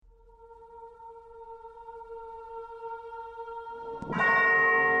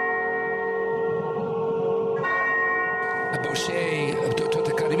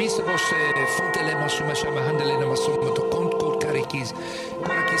se vos fontele masuma shama handele na masuma to kont karikis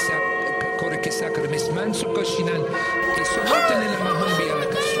kora kisa karmis manso kashinan ke so hotele na mahumbi ala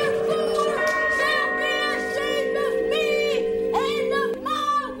kasha.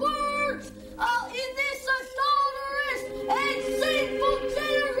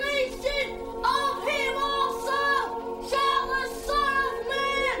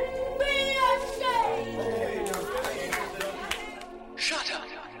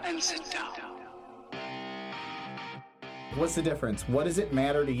 What's the difference? What does it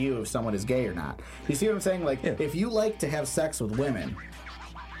matter to you if someone is gay or not? You see what I'm saying? Like, if you like to have sex with women,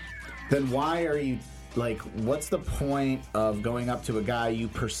 then why are you, like, what's the point of going up to a guy you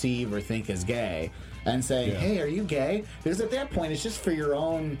perceive or think is gay and saying, hey, are you gay? Because at that point, it's just for your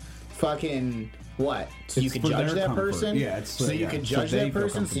own fucking... What? So you can judge that person? Yeah, so you can judge that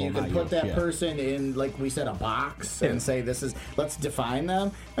person, so you can put that person in, like we said, a box and say, this is, let's define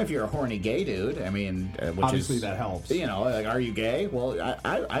them. If you're a horny gay dude, I mean, which obviously is, that helps. You know, like, are you gay? Well,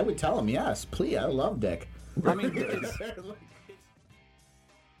 I would tell him, yes, please, I love dick. I mean,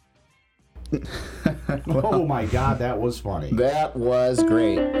 oh my God, that was funny. That was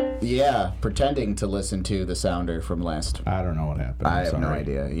great. Yeah, pretending to listen to the sounder from last. I don't know what happened. I have no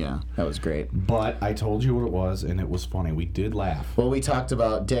idea. Yeah, that was great. But I told you what it was, and it was funny. We did laugh. Well, we talked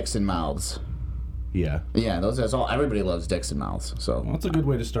about dicks and mouths. Yeah. Yeah, that's all. Everybody loves dicks and mouths. So well, that's a good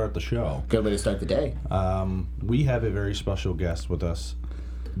way to start the show. Good way to start the day. We have a very special guest with us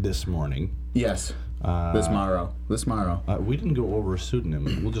this morning. Yes. This morrow. We didn't go over a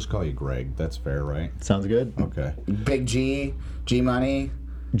pseudonym. We'll just call you Greg. That's fair, right? Sounds good. Okay. Big G, G Money.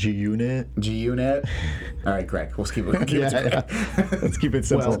 G-Unit. G-Unit. All right, Greg. Let's keep it. Let's keep it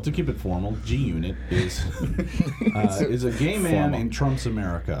simple. Well, to keep it formal, G-Unit is a gay man in Trump's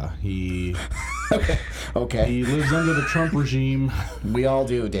America. He okay. He lives under the Trump regime. We all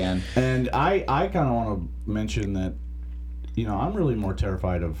do, Dan. And I kind of want to mention that, you know, I'm really more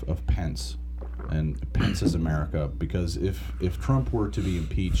terrified of Pence and Pence's America, because if Trump were to be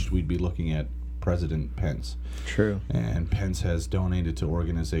impeached, we'd be looking at President Pence. True. And Pence has donated to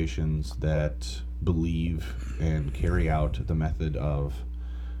organizations that believe and carry out the method of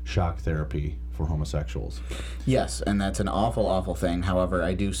shock therapy for homosexuals. Yes, and that's an awful, awful thing. However,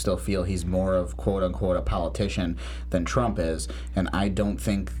 I do still feel he's more of, quote-unquote, a politician than Trump is, and I don't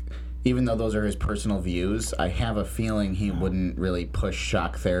think, even though those are his personal views, I have a feeling he wouldn't really push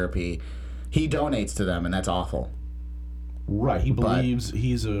shock therapy. He donates to them, and that's awful. Right, he believes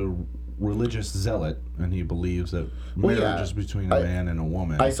he's a religious zealot, and he believes that marriage is between a man and a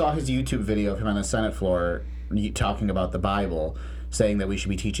woman. I saw his YouTube video of him on the Senate floor talking about the Bible, saying that we should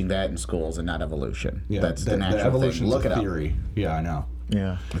be teaching that in schools and not evolution. Yeah, that's the natural thing. Look it up. Theory. Yeah, I know.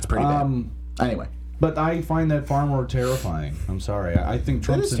 Yeah, it's pretty bad. Anyway, but I find that far more terrifying. I'm sorry. I think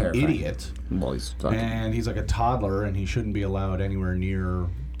Trump's an idiot. Well, he's like a toddler, and he shouldn't be allowed anywhere near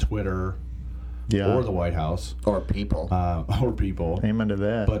Twitter. Yeah. Or the White House. Or people. Amen to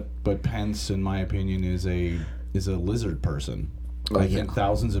that. But Pence, in my opinion, is a lizard person. I think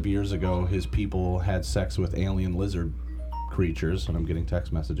thousands of years ago, his people had sex with alien lizard creatures, and I'm getting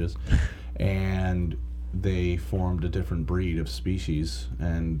text messages, and they formed a different breed of species,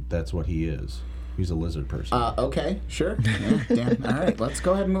 and that's what he is. He's a lizard person. Okay, sure. Yeah, Dan. All right, let's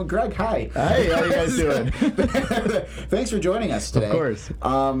go ahead and move. Greg, hi. Hi, how you guys doing? Thanks for joining us today. Of course.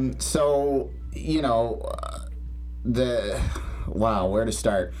 So, you know, wow, where to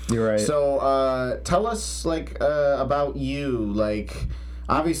start? You're right. So, tell us, about you,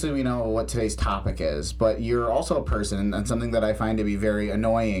 obviously we know what today's topic is, but you're also a person, and something that I find to be very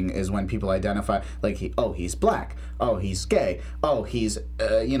annoying is when people identify, he's black, oh, he's gay, oh, he's,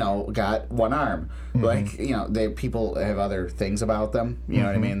 got one arm. Mm-hmm. People have other things about them, you know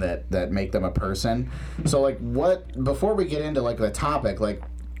what I mean, that make them a person. So, before we get into, the topic,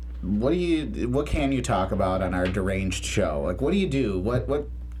 what can you talk about on our deranged show? What do you do?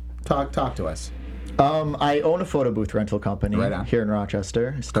 Talk to us. I own a photo booth rental company here in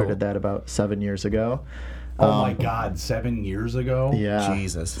Rochester. I started that about 7 years ago. Oh my God, 7 years ago? Yeah.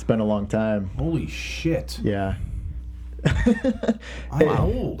 Jesus. It's been a long time. Holy shit. Yeah. I'm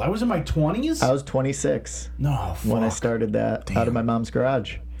old. I was in my 20s? I was 26. No, fuck. When I started that out of my mom's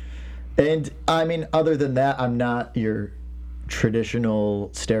garage. And, I mean, other than that, I'm not your traditional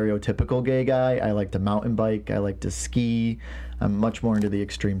stereotypical gay guy. I like to mountain bike. I like to ski. I'm much more into the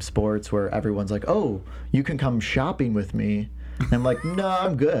extreme sports where everyone's like, oh, you can come shopping with me. And I'm like, no,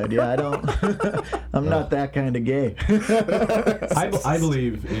 I'm good. Yeah, I don't. I'm not that kind of gay. I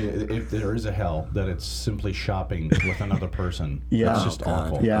believe if there is a hell, that it's simply shopping with another person. Yeah. That's just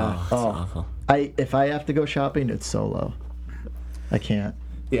awful. Yeah. Awful. If I have to go shopping, it's solo. I can't.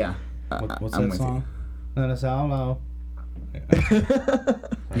 Yeah. What's I'm that with song? Let us all know.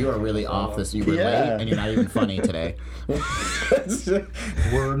 You are really off this. You were Yeah. late, and you're not even funny today.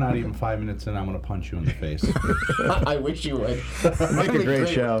 We're not even 5 minutes in. I'm gonna punch you in the face. I wish you would. Make a great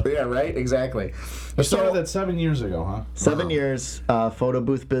show. Yeah, right? Exactly. I started that 7 years ago, huh? 7 years, photo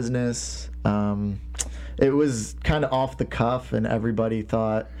booth business. It was kind of off the cuff, and everybody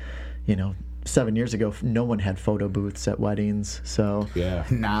thought, 7 years ago, no one had photo booths at weddings. So Yeah.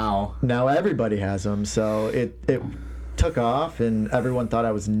 Now. everybody has them. So it took off, and everyone thought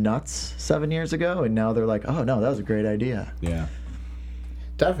I was nuts 7 years ago, and now they're like, oh no, that was a great idea. Yeah.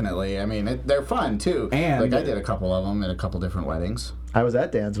 Definitely. I mean, they're fun, too. And- like, I did a couple of them at a couple different weddings. I was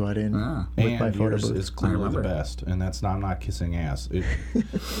at Dan's wedding Ah. with my And photo yours booth. is clearly the remember. best, and that's not. I'm not kissing ass.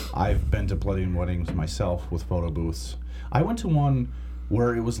 I've been to plenty of weddings myself with photo booths. I went to one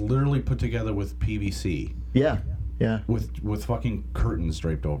where it was literally put together with PVC, Yeah. with fucking curtains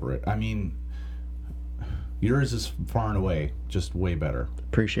draped over it. I mean, yours is far and away just way better,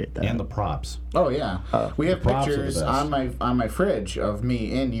 Appreciate that. and the props. Oh, yeah. we have props are the pictures best. on my fridge of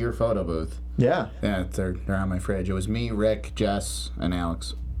me in your photo booth. yeah. Yeah, they're on my fridge. It was me, Rick, Jess, and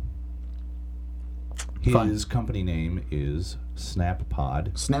Alex. His company name is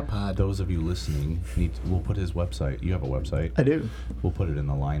SnapPod. SnapPod. Those of you listening, we'll put his website. You have a website. I do. We'll put it in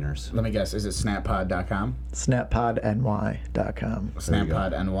the liners. Let me guess. Is it snappod.com? SnappodNY.com.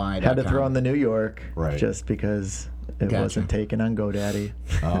 Snappodny.com. Had to throw in the New York Right. just because it Gotcha. wasn't taken on GoDaddy.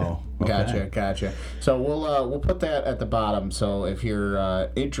 Oh, okay. Gotcha. So we'll put that at the bottom. So if you're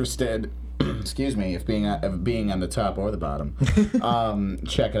interested, excuse me, of being on the top or the bottom,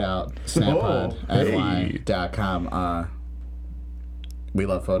 check it out. Snappodny.com. We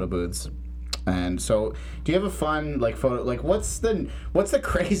love photo booths. And so, do you have a fun photo? Like, what's the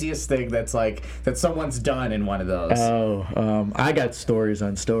craziest thing that someone's done in one of those? I got stories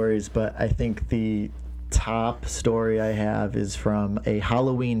on stories, but I think the top story I have is from a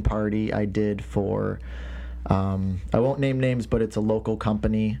Halloween party I did for, I won't name names, but it's a local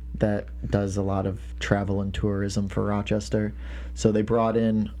company that does a lot of travel and tourism for Rochester. So they brought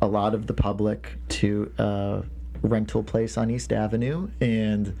in a lot of the public to a rental place on East Avenue,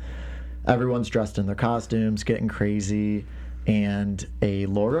 and everyone's dressed in their costumes, getting crazy, and a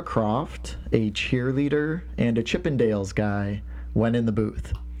Laura Croft, a cheerleader, and a Chippendales guy went in the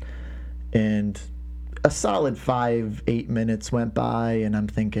booth. And a solid 5-8 minutes went by, and I'm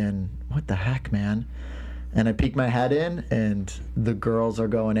thinking, what the heck, man? And I peek my head in, and the girls are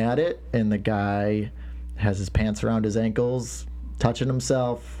going at it, and the guy has his pants around his ankles, touching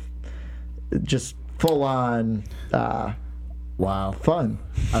himself, just full on Wow. fun.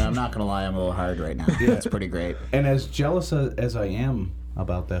 I'm not gonna lie, I'm a little hard right now. That's pretty great. And as jealous as I am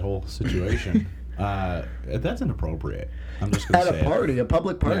about that whole situation, that's inappropriate. I'm just going to At say a party, a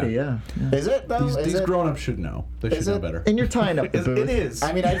public party, yeah. Is it though? These grown-ups should know. They should know it? better. And you're tying up the booth. It is.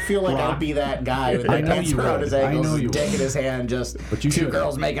 I mean, I feel like I'd be that guy with the I know pants you around would. his I ankles, know you dick would. in his hand, just But you two shouldn't.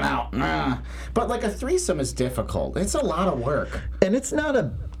 girls making out. But like a threesome is difficult. It's a lot of work. And it's not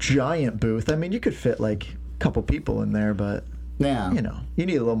a giant booth. I mean, you could fit like a couple people in there, but Yeah. you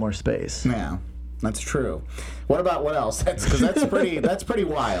need a little more space. Yeah. That's true. What else? That's pretty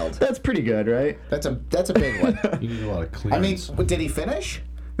wild. That's pretty good, right? That's a big one. You need a lot of I mean, clearance. did he finish?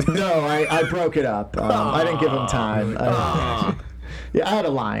 No, I broke it up. I didn't give him time. Yeah, I had a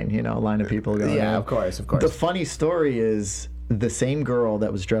line of people going. Yeah, in. of course. The funny story is the same girl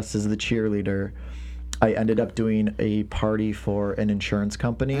that was dressed as the cheerleader, I ended up doing a party for an insurance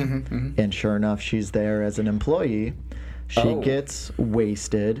company, and sure enough, she's there as an employee. She gets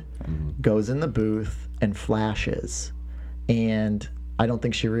wasted, goes in the booth, and flashes. And I don't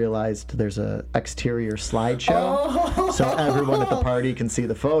think she realized there's a exterior slideshow, so everyone at the party can see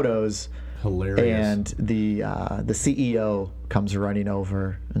the photos. Hilarious. And the CEO comes running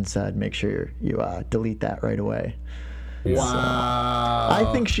over and said, "Make sure you delete that right away." Wow. I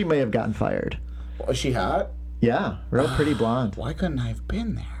think she may have gotten fired. Was she hot? Yeah, real pretty blonde. Why couldn't I have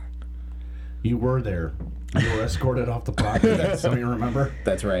been there? You were there. You were escorted off the property. Don't you remember?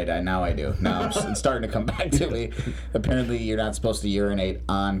 That's right. Now I do. Now it's starting to come back to me. Apparently, you're not supposed to urinate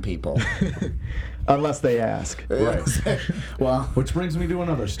on people. Unless they ask. Right. Well, Which brings me to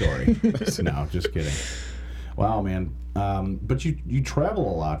another story. No, just kidding. Wow, man. But you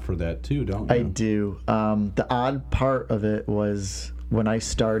travel a lot for that too, don't you? I do. The odd part of it was when I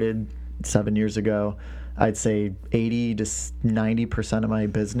started 7 years ago, I'd say 80 to 90% of my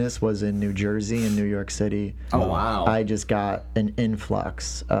business was in New Jersey and New York City. oh wow. I just got an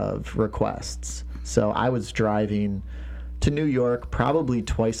influx of requests. So I was driving to New York probably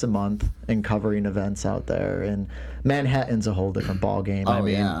twice a month and covering events out there. And Manhattan's a whole different ballgame. Oh, I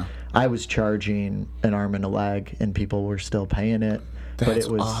mean, yeah. I was charging an arm and a leg, and people were still paying it. But That's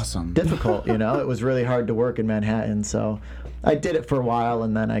it was awesome. difficult, you know? It was really hard to work in Manhattan. So I did it for a while,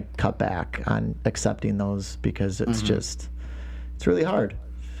 and then I cut back on accepting those because it's just, it's really hard.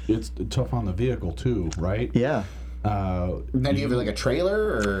 It's tough on the vehicle too, right? Yeah. Then do you have like a trailer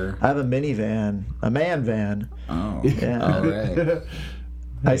or? I have a minivan, a man van. Oh, Yeah. all right.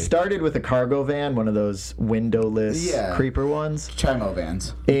 I started with a cargo van, one of those windowless Yeah. creeper ones. Chimo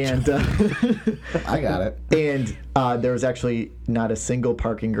vans. And I got it. and there was actually not a single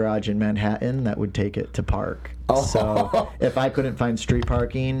parking garage in Manhattan that would take it to park. Oh. So if I couldn't find street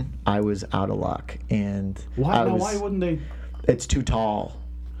parking, I was out of luck. And Why wouldn't they? it's too tall.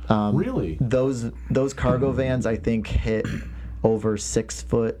 Really? Those cargo vans, I think, hit over 6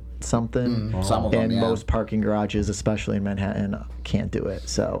 foot something. Some of them, And yeah. most parking garages, especially in Manhattan, can't do it.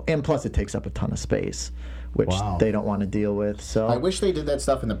 So, and plus it takes up a ton of space, which Wow. they don't want to deal with. So I wish they did that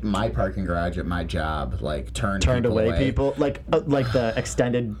stuff in my parking garage at my job, like turned away people, like the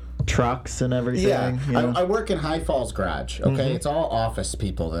extended trucks and everything. Yeah, you know? I work in High Falls Garage. Okay, it's all office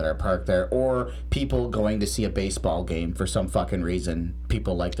people that are parked there, or people going to see a baseball game for some fucking reason.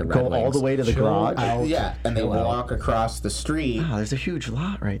 People like the Red Go Wings. all the way to the Chill garage. out. Yeah, and they Chill out. walk across the street. Wow, there's a huge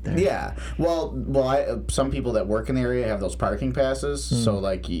lot right there. Yeah, well, some people that work in the area have those parking passes, so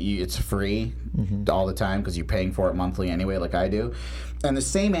like it's free all the time because you're paying for it monthly anyway, like I do. And the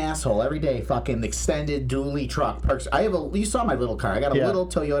same asshole every day, fucking extended dually truck parks. You saw my little car. I got a Yeah. little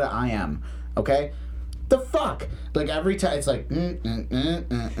Toyota IM. Okay, the fuck, like every time it's like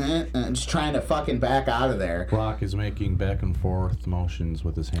just trying to fucking back out of there. Brock is making back and forth motions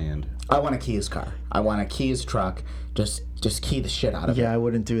with his hand. I want to key his car. I want to key his truck. Just key the shit out of it. Yeah, I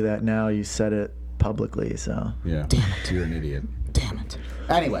wouldn't do that now. You said it publicly, so. Yeah. You're an idiot. Damn it.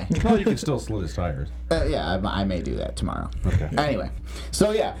 Anyway. Well, you can still slit his tires. Yeah, I may do that tomorrow. Okay. Anyway,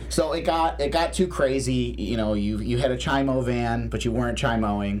 so it got too crazy. You know, you had a Chimo van, but you weren't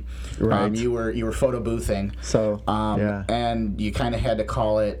Chimoing. Right. You were photo boothing. So, yeah. And you kind of had to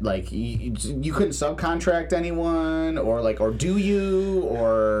call it like you couldn't subcontract anyone, or do you,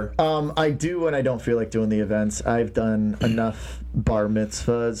 or I do when I don't feel like doing the events. I've done enough bar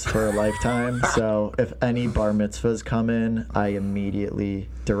mitzvahs for a lifetime, so if any bar mitzvahs come in, I immediately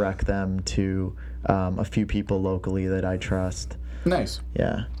direct them to a few people locally that I trust. nice.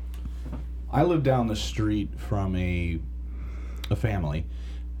 Yeah. I live down the street from a family.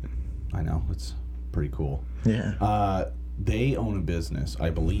 I know, it's pretty cool. Yeah. They own a business, I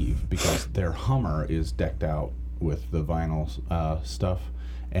believe, because their Hummer is decked out with the vinyl stuff,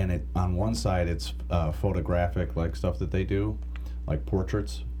 and on one side it's photographic like stuff that they do, like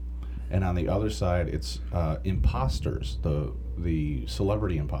portraits, and on the other side it's imposters, the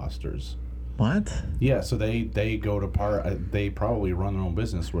celebrity imposters. What? Yeah, so they go to they probably run their own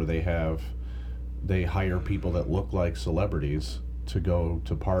business where they hire people that look like celebrities to go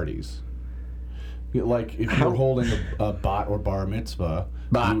to parties. Like if you're holding a bot or bar mitzvah,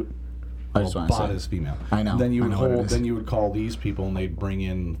 Bot. I just want to bot say. is female. I know. Then you I would know what it is. then you would call these people and they'd bring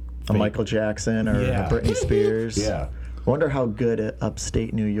in A Michael Jackson or Yeah. a Britney Spears? Yeah. I wonder how good at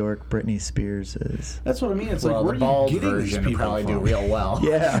upstate New York Britney Spears is. That's what I mean. It's Well, like the where are bald you getting these version would people probably do from? real well.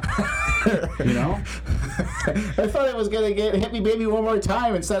 Yeah. You know? I thought it was gonna get hit me baby one more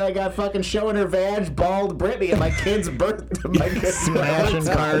time. Instead, I got fucking showing her vag, bald Britney at my kid's birthday. Smashing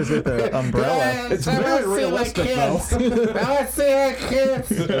cars with an umbrella. It's very realistic, though. I want to see my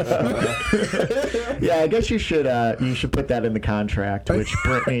kids. Yeah, I guess you should put that in the contract, which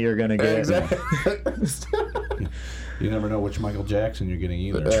Britney you're gonna get. Exactly. You never know which Michael Jackson you're getting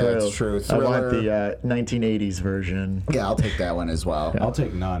either. That's true. I want Thriller. the 1980s version. Yeah, I'll take that one as well. I'll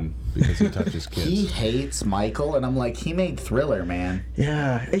take none because he touches kids. He hates Michael, and I'm like, he made Thriller, man.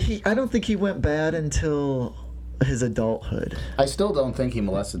 Yeah, I don't think he went bad until his adulthood. I still don't think he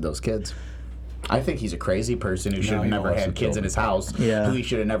molested those kids. I think he's a crazy person who should have he never had molested kids in children. his house. Yeah. Who he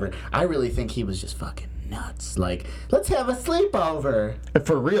should have never. I really think he was just fucking nuts. Like, let's have a sleepover.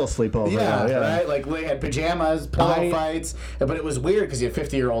 For real sleepover. Yeah, though, right? Like, we had pajamas, pillow fights, but it was weird because you're a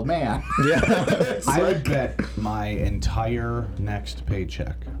 50-year-old man. Yeah. I would bet my entire next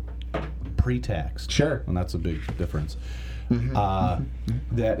paycheck, pre-tax. Sure. And that's a big difference.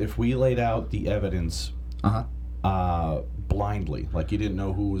 That if we laid out the evidence blindly, like you didn't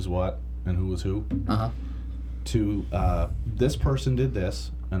know who was what and who was who, to this person did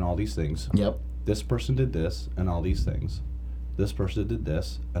this and all these things. Yep. This person did this and all these things. This person did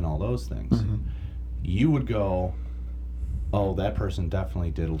this and all those things. You would go, oh, that person definitely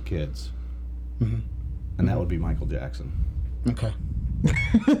diddled kids. And that would be Michael Jackson. Okay.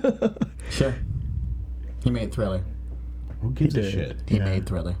 Sure. He made Thriller. Who gives a did. shit? He Yeah. made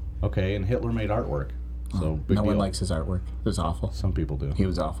Thriller. Okay, and Hitler made artwork. So big No deal. one likes his artwork. It was awful. Some people do. He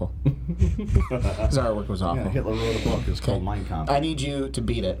was awful. His artwork was awful. Yeah, Hitler wrote a book. It's called Mein Kampf. I need you to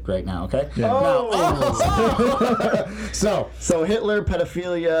beat it right now, okay? Oh! So, So Hitler,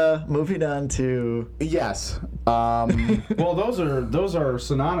 pedophilia. Moving on to yes. Well, those are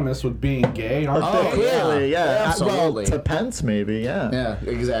synonymous with being gay, aren't Oh, they? clearly, yeah. Absolutely. Well, to Pence, maybe, yeah. Yeah,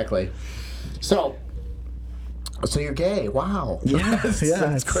 exactly. So you're gay. Wow. Yes,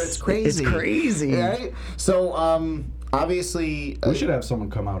 yeah, it's crazy. It's crazy. Right? So, obviously... We should have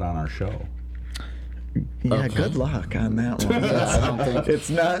someone come out on our show. Yeah, good luck on that one. Yeah, I don't think... It's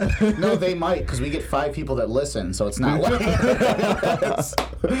not. No, they might, because we get 5 people that listen, so it's not like... you know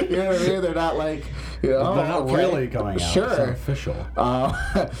what I mean? They're not like... You know, They're not okay. really coming out. It's Sure. unofficial.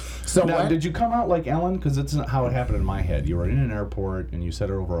 So Now, when... did you come out like Ellen? Because it's not how it happened in my head. You were in an airport and you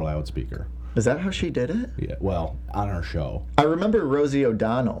said it over a loudspeaker. Is that how she did it? Yeah, well, on our show. I remember Rosie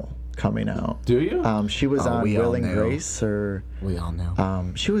O'Donnell coming out. Do you? She was on we all Will and knew. Grace, or We all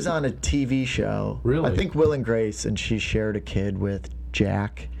know. she was on a TV show. Really? I think Will and Grace, and she shared a kid with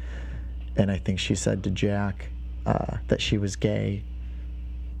Jack, and I think she said to Jack that she was gay.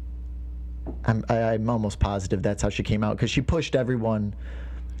 I'm almost positive that's how she came out, because she pushed everyone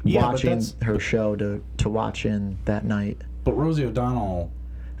Yeah, but watching that's- her show to watch in that night. But Rosie O'Donnell.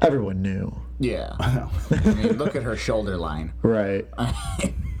 Everyone knew, Yeah. I mean, look at her shoulder line. right?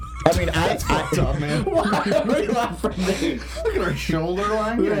 I mean, I Up, man. Why are you laughing at me? Look at her shoulder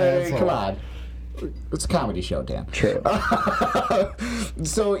line. Hey, come on. It's a comedy show, Dan. true.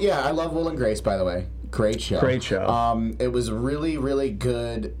 So, yeah, I love Will and Grace, by the way. Great show. Great show. It was really, really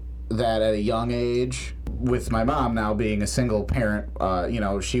good that at a young age, with my mom now being a single parent,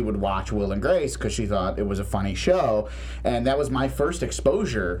 she would watch Will and Grace because she thought it was a funny show. And that was my first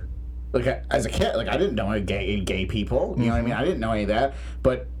exposure. Like, as a kid, like, I didn't know any gay people. You know what I mean? I didn't know any of that.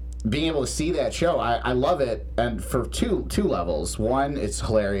 But being able to see that show, I love it, and for two levels. One, it's a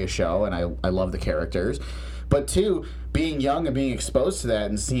hilarious show, and I love the characters. But two, being young and being exposed to that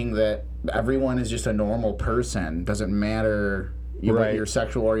and seeing that everyone is just a normal person, doesn't matter what Right. your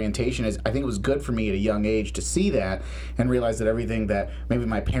sexual orientation is. I think it was good for me at a young age to see that and realize that everything that maybe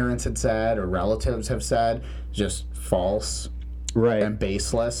my parents had said or relatives have said is just false Right. and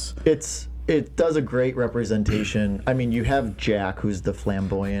baseless. It does a great representation. I mean, you have Jack, who's the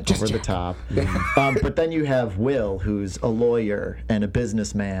flamboyant, Just over Jack. the top, but then you have Will, who's a lawyer and a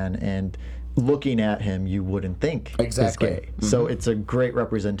businessman, and looking at him, you wouldn't think Exactly. is gay. So it's a great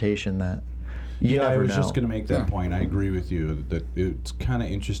representation that you Yeah, I never was know. just going to make that point. I agree with you that it's kind of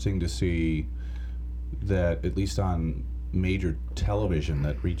interesting to see that, at least on major television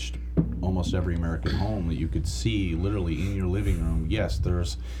that reached almost every American home, that you could see literally in your living room, yes,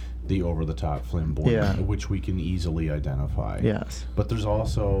 there's the over-the-top flamboyant, Yeah. which we can easily identify. Yes. But there's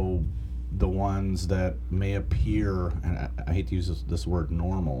also the ones that may appear, and I hate to use this word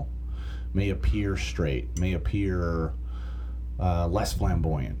normal, may appear straight, may appear less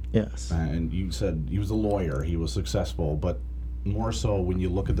flamboyant. Yes. And you said he was a lawyer, he was successful, but more so when you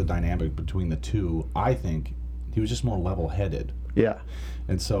look at the dynamic between the two, I think he was just more level-headed. Yeah.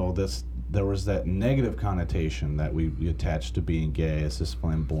 And so there was that negative connotation that we attached to being gay as this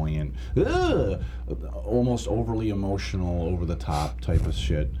flamboyant, almost overly emotional, over-the-top type of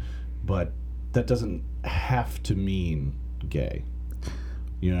shit. But that doesn't have to mean gay.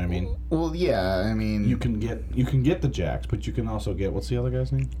 You know what I mean? Well, yeah, I mean... You can get the Jacks, but you can also get, what's the other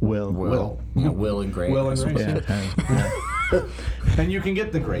guy's name? Will. Yeah, Will and Grace. Will and Grace. Yeah. And you can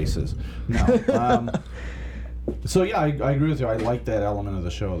get the Graces. No. So yeah, I agree with you. I like that element of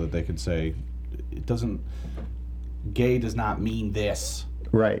the show that they could say, it doesn't. Gay does not mean this.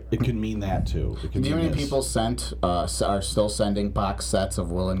 Right. It can mean that too. It can Do you know mean how many this. people are still sending box sets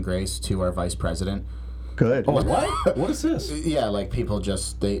of Will and Grace to our vice president? Good. Oh, what? What is this? Yeah, like people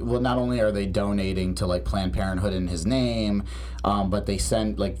not only are they donating to like Planned Parenthood in his name, but they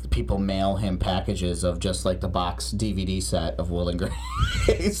send, like, people mail him packages of just like the box DVD set of Will and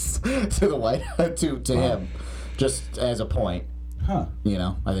Grace to the White to him, just as a point. Huh? You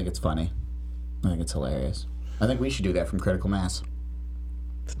know, I think it's funny. I think it's hilarious. I think we should do that from Critical Mass.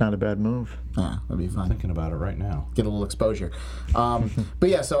 It's not a bad move. Yeah, that'd be fun. Thinking about it right now. Get a little exposure. But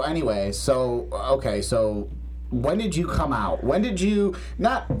yeah, so anyway, so when did you come out? When did you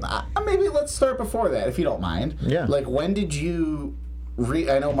maybe let's start before that, if you don't mind. Yeah. Like, when did you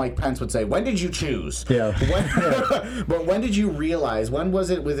I know Mike Pence would say, when did you choose? Yeah. But when did you realize, when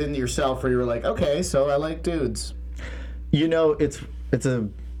was it within yourself where you were like, okay, so I like dudes? You know, it's a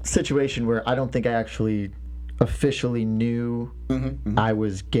situation where I don't think I actually officially knew I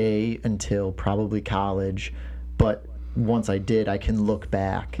was gay until probably college, but once I did, I can look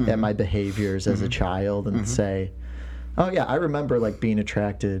back at my behaviors as a child and say, oh yeah, I remember like being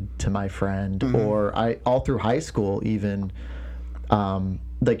attracted to my friend, or I all through high school even,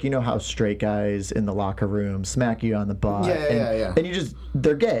 like, you know how straight guys in the locker room smack you on the butt, and you just,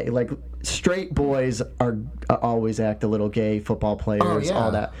 they're gay. Like, straight boys are always act a little gay, football players,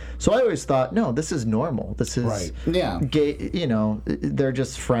 all that. So I always thought, no, this is normal. This is gay. You know, they're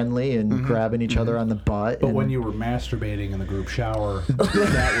just friendly and grabbing each other on the butt. But when you were masturbating in the group shower,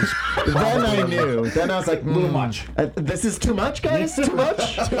 that was then I knew. Then I was like, a little much. This is too much, guys. Too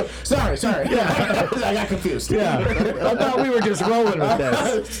much. Sorry. Yeah, I got confused. Yeah, I thought we were just rolling with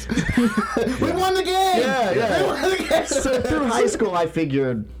this. We won the game. We won the game. So through high school, I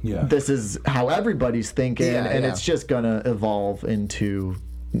figured this is how everybody's thinking, and it's just gonna evolve into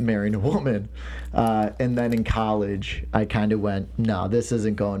marrying a woman. And then in college, I kind of went, no, this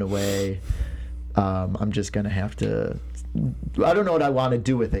isn't going away. I'm just gonna have to. I don't know what I want to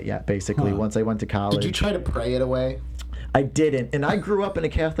do with it yet. Basically, once I went to college, did you try to pray it away? I didn't, and I grew up in a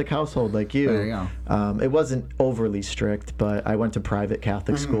Catholic household like you. There you go. It wasn't overly strict, but I went to private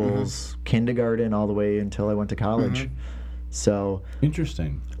Catholic schools, kindergarten all the way until I went to college. So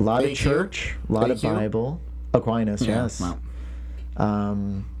interesting. A lot of church, a lot of Bible. Aquinas, yes.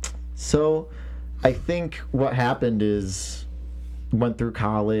 Wow. So I think what happened is went through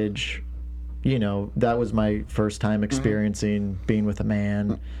college. You know, that was my first time experiencing being with a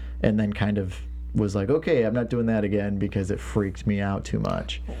man, and then kind of was like, okay, I'm not doing that again because it freaked me out too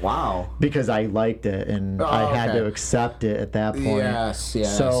much. Wow. Because I liked it, and I had to accept it at that point.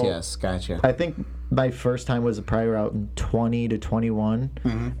 Yes, gotcha. I think my first time was probably around 20 to 21,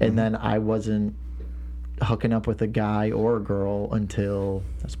 and then I wasn't hooking up with a guy or a girl until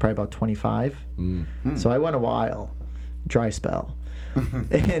I was probably about 25. So I went a while, dry spell.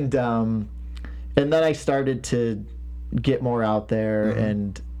 And then I started to get more out there,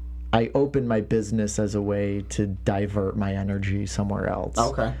 and I opened my business as a way to divert my energy somewhere else.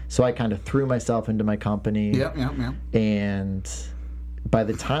 Okay. So I kind of threw myself into my company. Yep. And by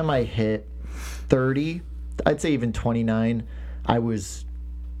the time I hit 30, I'd say even 29, I was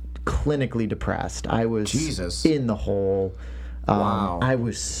clinically depressed. I was in the hole. Wow. I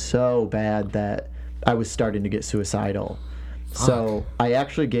was so bad that I was starting to get suicidal. So I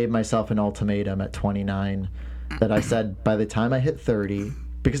actually gave myself an ultimatum at 29 that I said by the time I hit 30,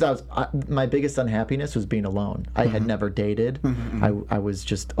 because my biggest unhappiness was being alone. I had never dated. I was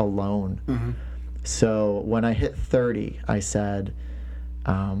just alone. So when I hit 30, I said,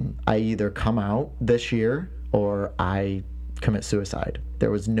 I either come out this year or I commit suicide. There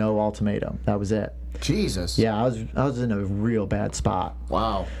was no ultimatum. That was it. Jesus. Yeah, I was in a real bad spot.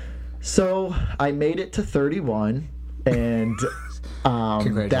 Wow. So I made it to 31, and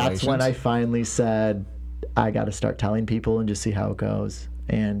that's when I finally said, I got to start telling people and just see how it goes.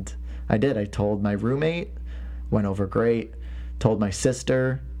 And I did. I told my roommate, went over great. Told my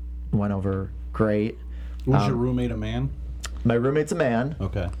sister, went over great. Was your roommate a man? My roommate's a man.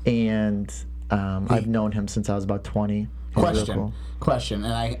 Okay. And I've known him since I was about 20. Question,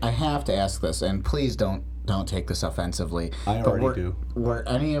 and I have to ask this, and please don't take this offensively. I already do. Were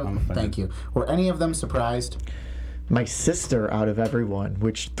any of thank you? Were any of them surprised? My sister, out of everyone,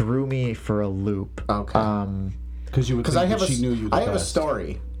 which threw me for a loop. Okay. Because I have a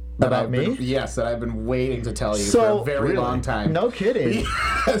story about me. Yes, that I've been waiting to tell you for a very long time. No kidding.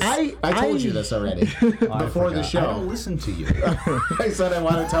 Yes, I told you this already before the show. I don't listen to you. I said I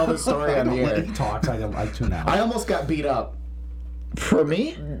want to tell the story on the air. When he talks, I tune out. I almost got beat up. For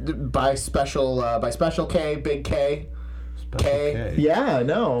me? By Special K, Big K. K. Yeah,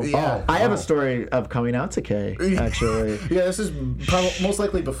 no. Yeah. I have a story of coming out to K, actually. Yeah, this is most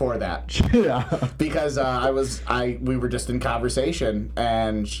likely before that. Yeah. Because we were just in conversation,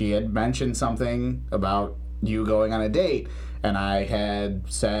 and she had mentioned something about you going on a date, and I had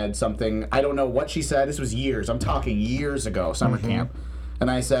said something, I don't know what she said, this was years, I'm talking years ago, summer camp,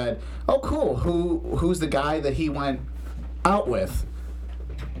 and I said, oh cool, who's the guy that he went out with?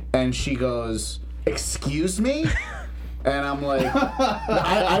 And she goes, excuse me? And I'm like,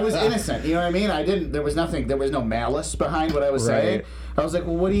 I was innocent, you know what I mean? There was no malice behind what I was saying. I was like,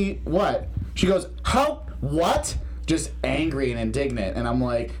 well, what? She goes, how, what? Just angry and indignant. And I'm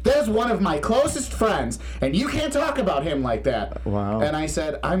like, there's one of my closest friends, and you can't talk about him like that. Wow. And I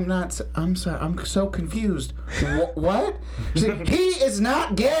said, I'm sorry, I'm so confused. What? She's like, he is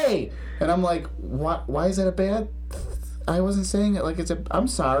not gay. And I'm like, what? Why is that a bad I wasn't saying it like it's a. I'm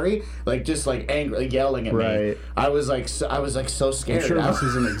sorry, like just like angry, like yelling at me. Right. I was like so scared. I'm sure this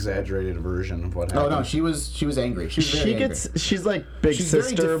is an exaggerated version of what Oh happened. no, she was angry. She was very angry. She's like big She's very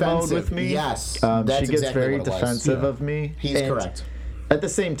sister mode defensive. with me. Yes, She that's gets exactly very what it was. defensive Yeah. of me. He's And correct. At the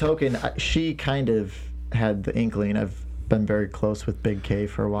same token, she kind of had the inkling. I've been very close with Big K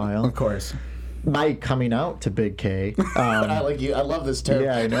for a while. Of course. My coming out to Big K. I like you. I love this term.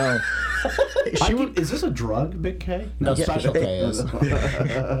 Yeah, I know. Is this a drug, Big K? No, Yeah. Special K is.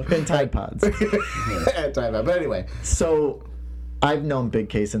 In Tide Pods. But anyway. So I've known Big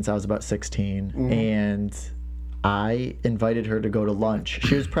K since I was about 16, and I invited her to go to lunch.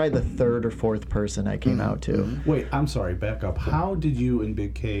 She was probably the third or fourth person I came out to. Wait, I'm sorry. Back up. How did you and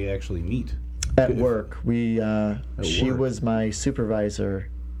Big K actually meet? At work, she work. was my supervisor.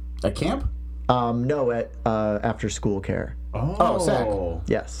 At camp? No, at after school care. Oh, sick.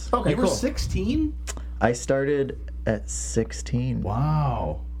 Yes. Okay, You were cool. 16? I started at 16.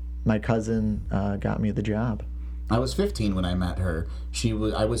 Wow. My cousin got me the job. I was 15 when I met her.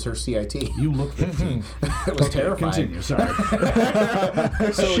 I was her CIT. You look 15. It was terrifying. Continue. Sorry.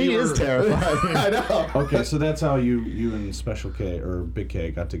 She is terrifying. I know. Okay, so that's how you and Special K or Big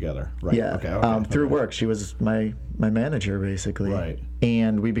K got together, right? Yeah. Okay. Through work, she was my manager basically. Right.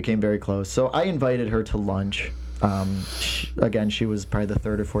 And we became very close. So I invited her to lunch. Again, she was probably the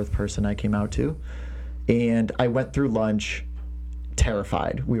third or fourth person I came out to, and I went through lunch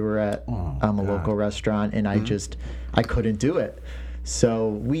terrified. We were at a local restaurant, and I couldn't do it. So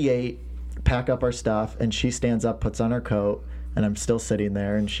we ate, pack up our stuff, and she stands up, puts on her coat, and I'm still sitting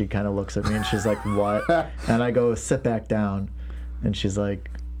there, and she kind of looks at me, and she's like, "What?" And I go, "Sit back down," and she's like,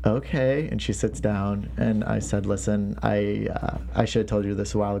 "Okay," and she sits down, and I said, "Listen, I should have told you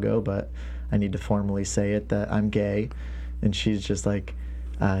this a while ago, but I need to formally say it that I'm gay," and she's just like,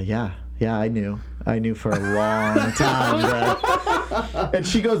 "Yeah, I knew for a long time." And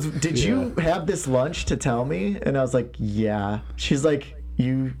she goes, "Did you have this lunch to tell me?" And I was like, "Yeah." She's like,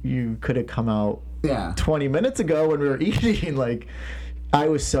 "You could have come out Yeah. 20 minutes ago when we were eating." Like, I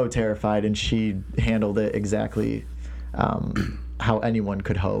was so terrified, and she handled it exactly how anyone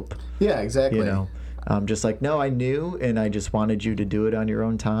could hope. Yeah, exactly. You know, just like, "No, I knew, and I just wanted you to do it on your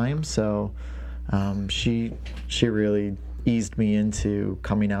own time." So she really eased me into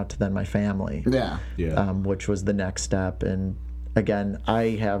coming out to then my family. Yeah. Yeah. Which was the next step. And again, I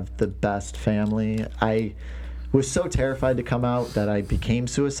have the best family. I was so terrified to come out that I became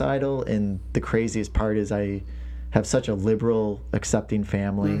suicidal. And the craziest part is I have such a liberal, accepting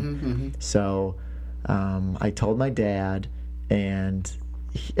family. So I told my dad, and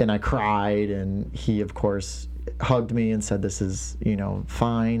I cried, and he, of course, hugged me and said, "This is,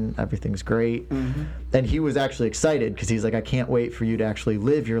 fine. Everything's great." And he was actually excited because he's like, "I can't wait for you to actually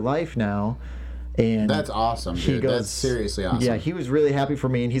live your life now." And That's awesome, he dude. That's seriously awesome. Yeah, he was really happy for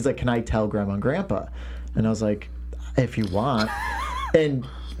me, and he's like, "Can I tell Grandma and Grandpa?" And I was like, "If you want." And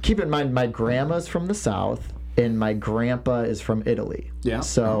keep in mind, my grandma's from the South, and my grandpa is from Italy. Yeah.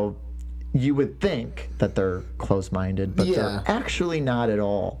 So you would think that they're close-minded, but Yeah. they're actually not at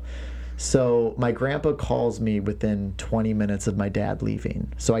all. So my grandpa calls me within 20 minutes of my dad leaving.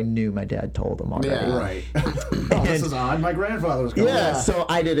 So I knew my dad told him already. Yeah. Right. Oh, this is odd. My grandfather was calling. Yeah, so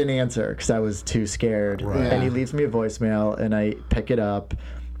I didn't answer because I was too scared. Right. And he Yeah. leaves me a voicemail, and I pick it up,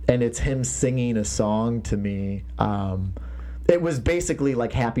 and it's him singing a song to me. It was basically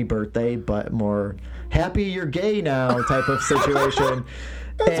like "Happy Birthday," but more "Happy You're Gay Now" type of situation.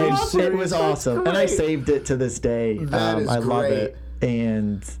 And awesome. it was That's awesome. And I great. saved it to this day. That is I love great. it.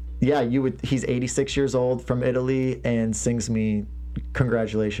 And yeah, he's 86 years old from Italy and sings me,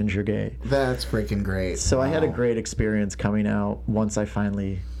 "Congratulations, you're gay." That's freaking great. So I had a great experience coming out once I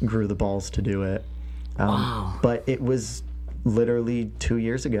finally grew the balls to do it. Wow. But it was literally 2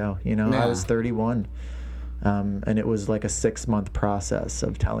 years ago. I Yeah. was 31. And it was like a 6-month process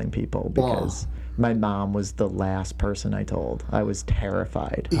of telling people because my mom was the last person I told. I was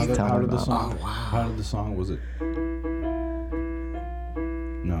terrified to tell How my did the mom. song? How did the song? Was it?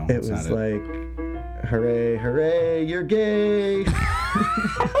 No, It it's was not like, "Hooray, hooray, you're gay."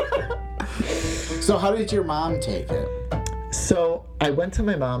 So how did your mom take it? So I went to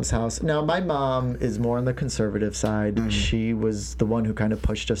my mom's house. Now, my mom is more on the conservative side. She was the one who kind of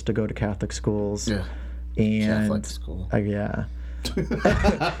pushed us to go to Catholic schools. Yeah. And Catholic school. Yeah.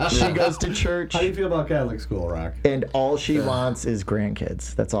 She goes to church, How do you feel about Catholic school, Rock? and all she wants is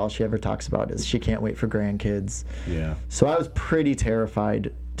grandkids. That's all she ever talks about is she can't wait for grandkids. Yeah. So I was pretty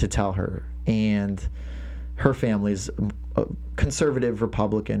terrified to tell her, and her family's a conservative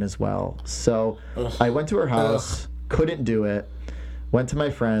Republican as well. So I went to her house, couldn't do it. went to my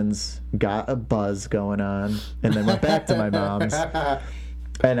friend's, got a buzz going on, and then went back to my mom's.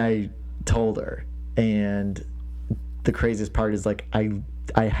 And I told her. And the craziest part is, like,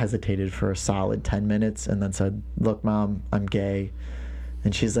 I hesitated for a solid 10 minutes and then said, "Look, Mom, I'm gay."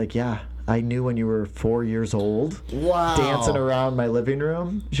 And she's like, "Yeah, I knew when you were 4 years old." Wow. Dancing around my living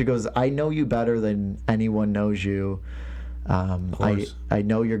room. She goes, "I know you better than anyone knows you. I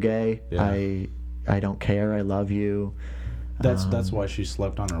know you're gay. Yeah. I don't care. I love you." That's why she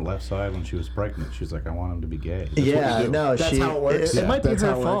slept on her left side when she was pregnant. She's like, I want him to be gay. That's Yeah, what we do. no, That's how it works. It might be That's her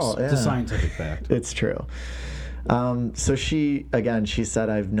how it works. fault. It's a yeah. scientific fact. It's true. So she said,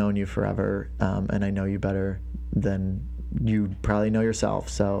 "I've known you forever, and I know you better than you probably know yourself.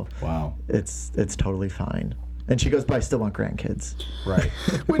 So Wow. it's totally fine." And she goes, "But I still want grandkids." Right.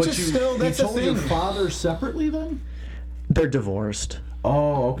 Which But is still, that's you the told your thing. father separately then? They're divorced.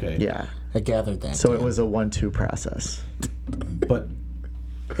 Oh, okay. Yeah. I gathered that. So it was a 1-2 process. But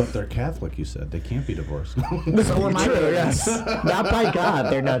they're Catholic, you said. They can't be divorced. So am I. True, yes. Not by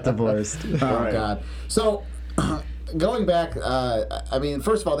God, they're not divorced. Oh, Right. God. So, going back, I mean,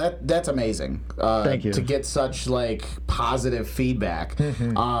 first of all, that's amazing. Thank you. To get such, like, positive feedback.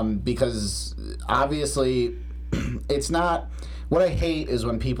 Because, obviously, it's not... What I hate is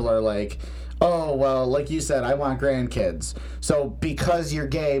when people are like, "Oh, well, like you said, I want grandkids. So, because you're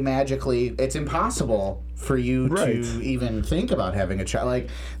gay, magically, it's impossible for you Right. to even think about having a child." Like,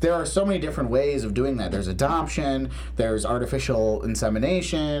 there are so many different ways of doing that. There's adoption, there's artificial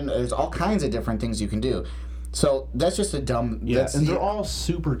insemination, there's all kinds of different things you can do. So that's just a dumb. Yeah, That's and they're all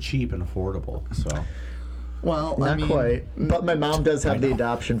super cheap and affordable. So well, Not I mean, quite. But my mom does have the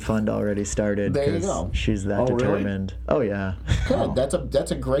adoption fund already started. There you 'cause go. She's that Oh, really? determined. Oh, yeah. Good.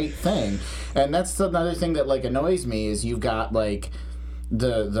 That's a great thing, and that's another thing that, like, annoys me is you've got, like,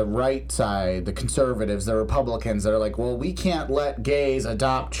 the right side, the conservatives, the Republicans that are like, "Well, we can't let gays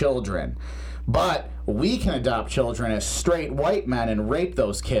adopt children, but we can adopt children as straight white men and rape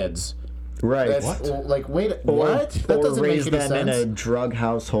those kids." Right. That's like, wait, Or, what? That or doesn't raise make any them sense. in a drug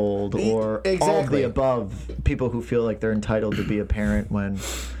household, or all of Exactly. the above. People who feel like they're entitled to be a parent when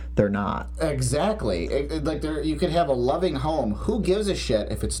they're not. Exactly. Like, you could have a loving home. Who gives a shit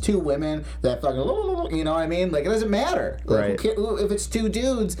if it's two women that fucking, you know what I mean? Like, it doesn't matter. Like, Right. if it's two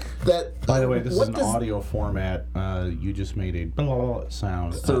dudes that. by the way, this is what an does- audio format. You just made a blah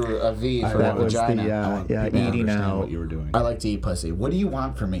sound. Through a V for That was the vagina. I want yeah, people to eating understand out. what you were doing. I like to eat pussy. What do you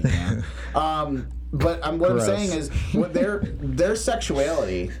want from me, man? But what I'm Gross. saying is, what their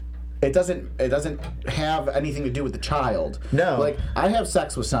sexuality, it doesn't have anything to do with the child. No. Like, I have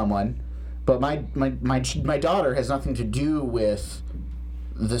sex with someone, but my daughter has nothing to do with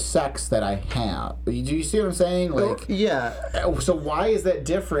the sex that I have. Do you see what I'm saying? Like, Yeah. so why is that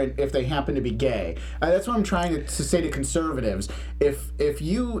different if they happen to be gay? That's what I'm trying to say to conservatives. If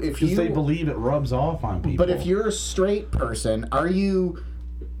you Because they believe it rubs off on people. but if you're a straight person, are you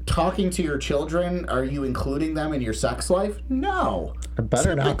talking to your children? Are you including them in your sex life? No.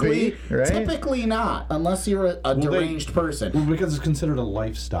 Better not be, right? Typically not, unless you're a deranged person. Well, because it's considered a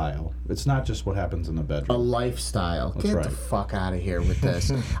lifestyle. It's not just what happens in the A bedroom. lifestyle. Get right. the fuck out of here with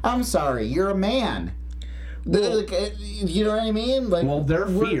this. I'm sorry, you're a man. You know what I mean? Like, Well, their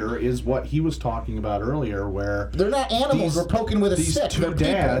fear is what he was talking about earlier, where they're not animals. We're poking with a these stick. two They're people.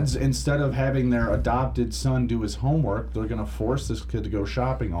 dads, instead of having their adopted son do his homework, they're going to force this kid to go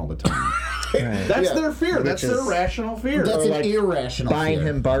shopping all the time. Right. That's Yeah. their fear. That's is- their rational fear. That's Or an like irrational Buying fear.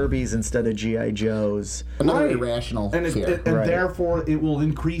 him Barbies instead of G.I. Joes. Another Right. irrational and fear. and Right. therefore it will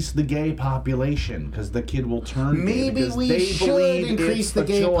increase the gay population because the kid will turn gay Maybe because we they should believe increase it's the a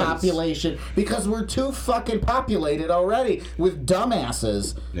gay choice. population because we're too fucking populated already with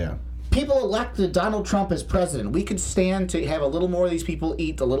dumbasses. Yeah. People elected Donald Trump as president. We could stand to have a little more of these people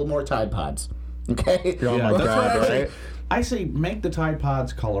eat a little more Tide Pods. Okay? Oh Yeah, my that's God, what I right? say. I say make the Tide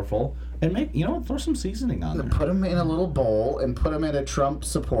Pods colorful and throw some seasoning on there. Put them in a little bowl and put them at a Trump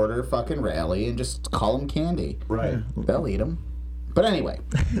supporter fucking rally and just call them candy. Right. They'll eat them. But anyway,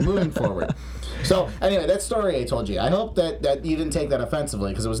 moving forward. So anyway, that story I told you. I hope that you didn't take that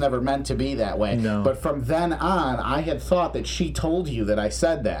offensively because it was never meant to be that way. No. But from then on, I had thought that she told you that I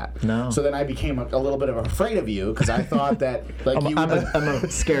said that. No. So then I became a little bit of afraid of you because I thought that like you. I'm a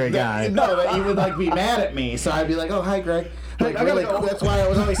scary guy. No, that you would like be mad at me. So I'd be like, "Oh, hi, Greg." Like I gotta really, go. that's why I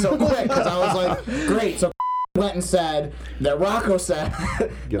was always so quick because I was like, "Great." So went and said that Rocco said.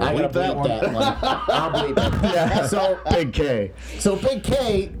 Gotta I gotta bleep that bleep one. that one. I'll bleep it. Yeah. So Big K. so Big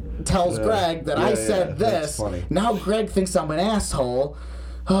K tells Greg that I Yeah, said that's this. funny. Now Greg thinks I'm an asshole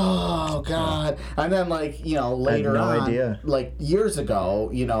Oh God! And then, like, you know, later no on, idea. like years ago,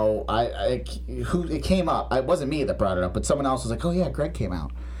 you know, who it came up. It wasn't me that brought it up, but someone else was like, "Oh yeah, Greg came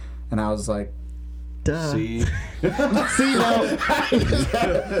out," and I was like, Duh. See, See, no.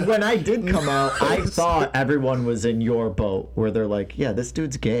 When I did come out, I thought everyone was in your boat, where they're like, "Yeah, this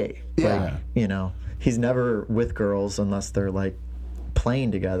dude's gay." Yeah. Like, you know, he's never with girls unless they're like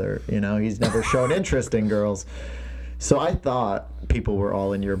playing together. You know, he's never shown interest in girls. So I thought people were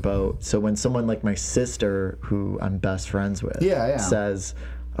all in your boat. So when someone like my sister, who I'm best friends with, says,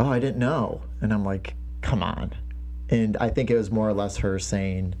 "Oh, I didn't know," and I'm like, "Come on," and I think it was more or less her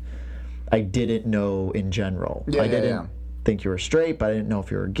saying, I didn't know in general. I didn't think you were straight, but I didn't know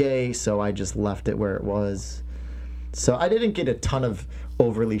if you were gay, so I just left it where it was. So I didn't get a ton of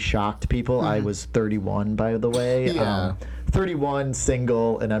overly shocked people. I was 31, by the way. 31,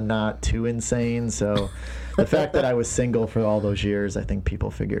 single, and I'm not too insane, so the fact that I was single for all those years, I think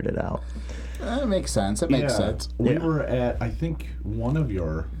people figured it out. That makes sense. It makes sense. We were at, I think, one of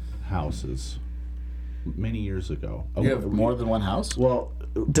your houses many years ago. You have more than one house? Well,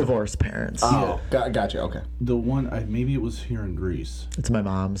 Divorced parents. Oh, gotcha. Okay. the one, maybe it was here in Greece, It's my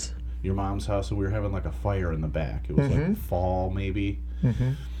mom's. your mom's house, and we were having like a fire in the back. It was like fall, maybe.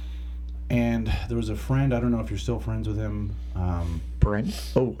 And there was a friend, I don't know if you're still friends with him, Brent?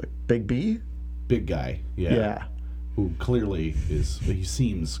 Oh, Big B? big guy, Yeah. who clearly he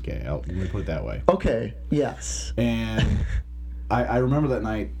seems gay. Let me put it that way. Okay, yes. And I remember that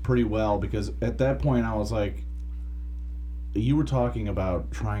night pretty well because at that point I was like, you were talking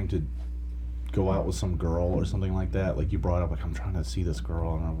about trying to go out with some girl or something like that. Like you brought up, like, I'm trying to see this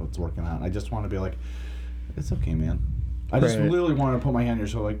girl. I don't know if it's working out. And I just want to be like, it's okay, man. I just literally want to put my hand on your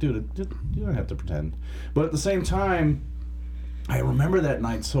shoulder, like, dude, you don't have to pretend. But at the same time, I remember that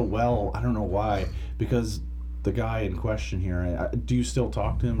night so well. I don't know why, because the guy in question here, do you still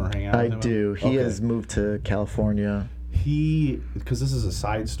talk to him or hang out with him? I do. He has moved to California. Because this is a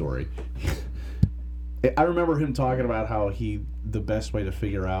side story. I remember him talking about how the best way to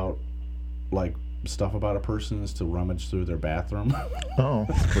figure out like stuff about a person is to rummage through their bathroom. Oh.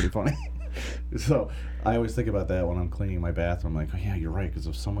 It's pretty funny. So I always think about that when I'm cleaning my bathroom. Like, oh yeah, you're right. Because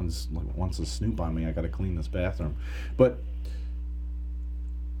if someone's wants to snoop on me, I got to clean this bathroom. But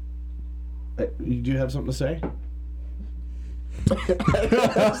do you have something to say? I'm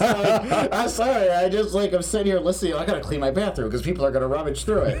sorry. I'm sitting here listening. I gotta clean my bathroom because people are gonna rummage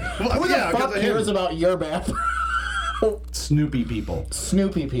through it. Who the fuck cares about your bathroom? Snoopy people.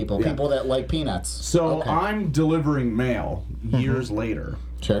 Snoopy people. Yeah. People that like peanuts. So I'm delivering mail years later.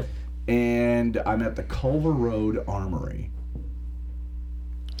 Sure. And I'm at the Culver Road Armory.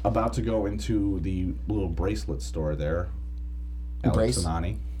 About to go into the little bracelet store there. Alex and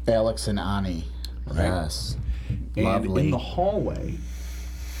Ani. Alex and Ani. Right. Yes. And Lovely. in the hallway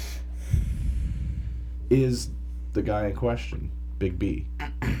is the guy in question, Big B.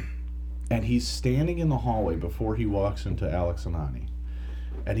 And he's standing in the hallway before he walks into Alex and Ani.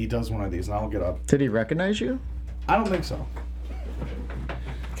 And he does one of these, and I'll get up. Did he recognize you? I don't think so.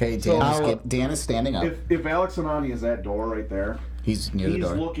 Okay, Dan is standing up. If Alex and Ani is that door right there, He's near the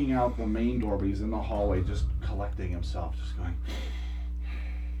door. he's looking out the main door, but he's in the hallway just collecting himself, just going...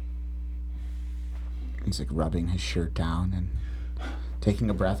 He's like rubbing his shirt down and taking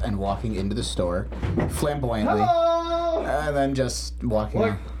a breath and walking into the store flamboyantly. Hello! And then just walking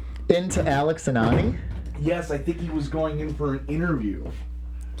out. Into Alex and Ani? Yes, I think he was going in for an interview.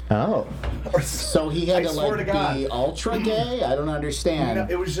 Oh. So he had I to swear like to God. be ultra gay? I don't understand. You know,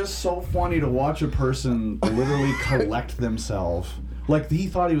 it was just so funny to watch a person literally collect themselves. Like, he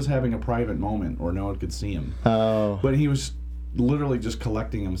thought he was having a private moment or no one could see him. Oh. But he was literally just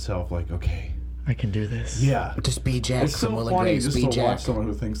collecting himself, like, okay. I can do this. Yeah. Just be Jack It's from so Will and funny Grace. just Be to Jack. watch someone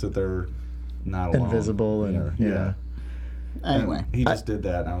who thinks that they're not alone. Invisible and yeah. Anyway. He just did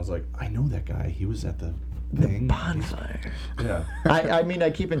that, and I was like, I know that guy. He was at the thing. Bonfire. Yeah. I mean, I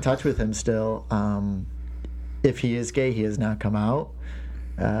keep in touch with him still. If he is gay, he has not come out.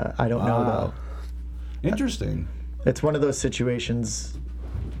 I don't know, though. Interesting. It's one of those situations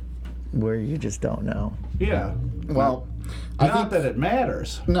where you just don't know. Yeah. Well, I Not think that it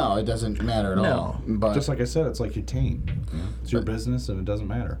matters. no, it doesn't matter at No. all. But Just like I said, it's like your taint. It's your business, and it doesn't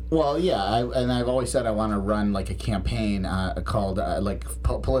matter. well, yeah, I've always said I want to run like a campaign called,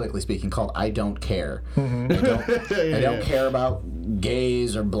 politically speaking, called "I Don't Care." I don't care about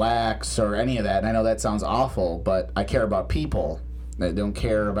gays or blacks or any of that. And I know that sounds awful, but I care about people. I don't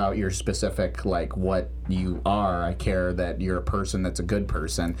care about your specific, like, what you are. I care that you're a person that's a good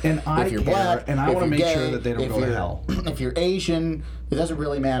person. And I if you're care, black, and I if wanna you're make gay, sure that they don't if go to you're- hell. If you're Asian, it doesn't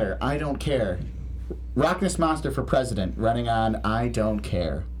really matter. I don't care. Rockness Monster for president, running on I don't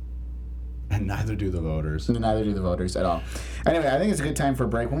care. And neither do the voters. Neither do the voters at all. Anyway, I think it's a good time for a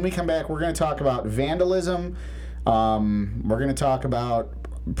break. When we come back, we're going to talk about vandalism. We're going to talk about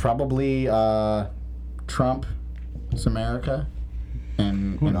probably Trump's America.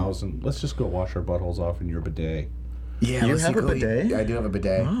 And Who knows? And let's just go wash our buttholes off in your bidet. Yeah, You have a bidet? I do have a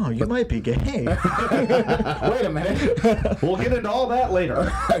bidet. Oh, you might be gay. Wait a minute. We'll get into all that later.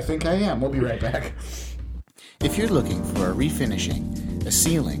 I think I am. We'll be right back. If you're looking for a refinishing, a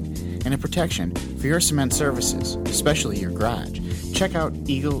sealing, and a protection for your cement services, especially your garage, check out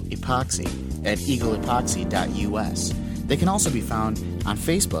Eagle Epoxy at eagleepoxy.us. They can also be found on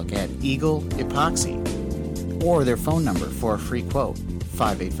Facebook at Eagle Epoxy, or their phone number for a free quote,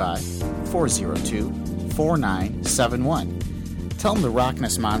 585-402-4971. Tell them the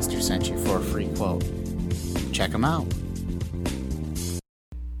Rockness Monster sent you for a free quote. Check them out.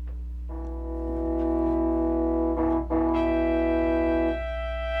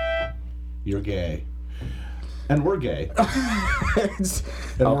 You're gay. And we're gay. And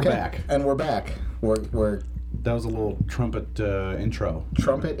we're back. And we're back. We're That was a little trumpet intro.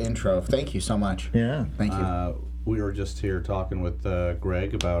 trumpet intro. Thank you so much. Yeah. Thank you. We were just here talking with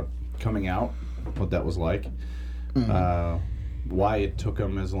Greg about coming out, what that was like, why it took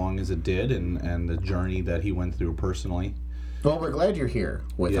him as long as it did, and the journey that he went through personally. Well, we're glad you're here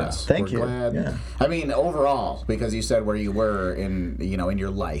with us. Thank we're you. Glad. Yeah. I mean, overall, because you said where you were in your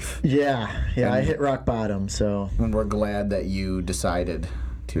life, Yeah. I hit rock bottom, so. and we're glad that you decided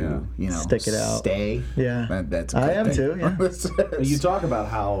to, Stick it out. Stay. Yeah. That's a I good am thing. too, yeah. You talk about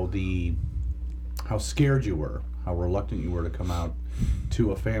how scared you were, how reluctant you were to come out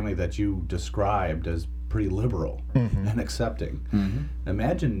to a family that you described as pretty liberal and accepting.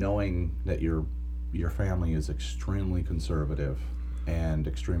 Imagine knowing that your family is extremely conservative and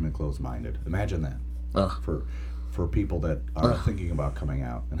extremely closed-minded. Imagine that. Ugh. For people that are thinking about coming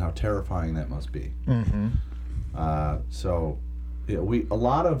out, and how terrifying that must be. So a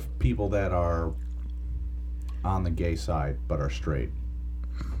lot of people that are on the gay side but are straight,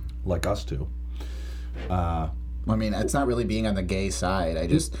 like us two. I mean, it's not really being on the gay side. I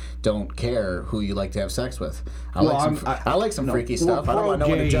just don't care who you like to have sex with. I like some freaky stuff. I don't want no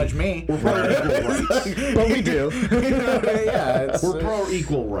one to judge me. We're pro-equal rights. But we do. Yeah, We're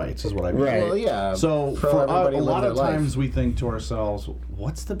pro-equal rights is what I mean. Right. Well, yeah. So pro for everybody a live lot their of life. times we think to ourselves,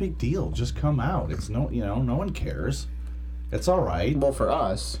 what's the big deal? Just come out. It's no one cares. It's all right. Well, for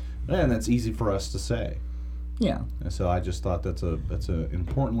us, And that's easy for us to say. yeah. And so I just thought that's an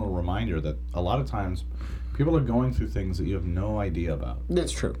important little reminder that a lot of times people are going through things that you have no idea about.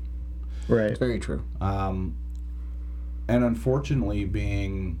 It's true. Right. It's very true. And unfortunately,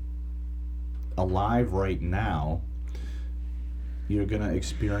 being alive right now, you're going to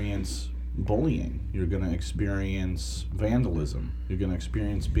experience bullying. You're going to experience vandalism. You're going to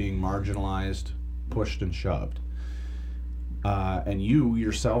experience being marginalized, pushed, and shoved. And you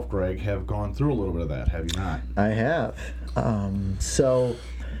yourself, Greg, have gone through a little bit of that, have you not? I have. So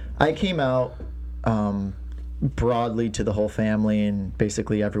I came out broadly to the whole family and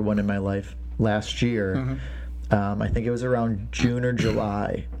basically everyone in my life last year. I think it was around June or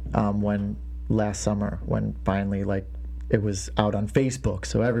July last summer when finally it was out on Facebook,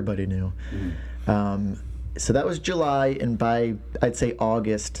 so everybody knew. So that was July, and by I'd say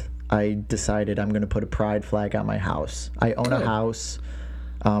August, I decided I'm going to put a pride flag on my house. I own a house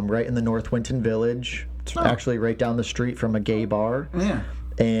right in the North Winton Village. It's actually right down the street from a gay bar. Yeah.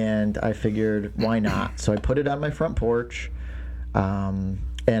 And I figured, why not? So I put it on my front porch. And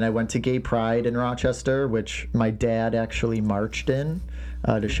I went to Gay Pride in Rochester, which my dad actually marched in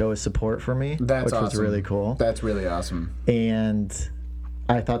to show his support for me, That's which awesome. was really cool. That's really awesome. And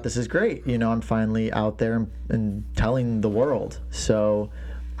I thought, this is great. I'm finally out there and telling the world. So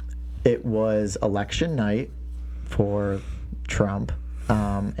it was election night for Trump,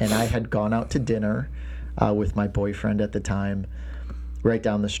 and I had gone out to dinner with my boyfriend at the time, right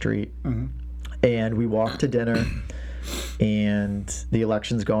down the street. And we walked to dinner, and the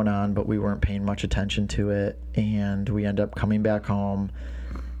election's going on, but we weren't paying much attention to it. And we end up coming back home.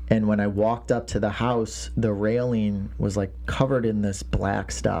 And when I walked up to the house, the railing was covered in this black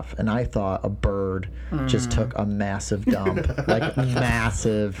stuff. And I thought a bird just took a massive dump.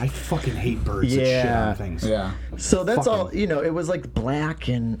 Massive. I fucking hate birds that shit on things. Yeah. So that's all, it was black,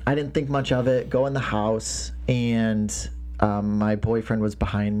 and I didn't think much of it. Go in the house, and my boyfriend was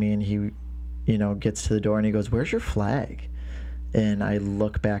behind me, and he, gets to the door and he goes, "Where's your flag?" And I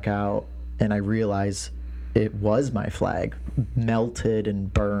look back out and I realize it was my flag, melted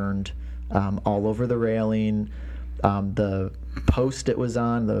and burned all over the railing, The post it was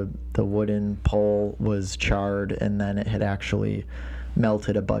on, the wooden pole was charred, and then it had actually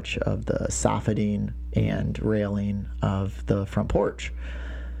melted a bunch of the soffitting and railing of the front porch.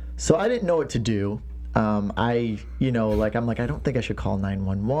 So I didn't know what to do. I'm like, I don't think I should call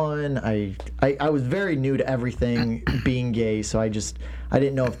 911. I was very new to everything being gay, so I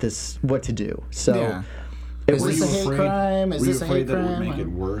didn't know what to do. So Yeah. Were Is you this a hate crime? Is Were you this a afraid hate that it would crime? make it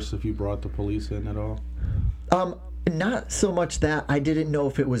worse if you brought the police in at all? Not so much that. I didn't know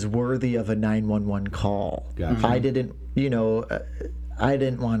if it was worthy of a 911 call. Gotcha. I didn't, I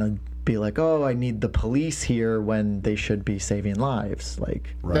didn't want to be like, oh, I need the police here when they should be saving lives.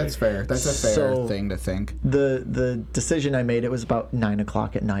 Like, Right. That's fair. That's a fair So- thing to think. the decision I made, it was about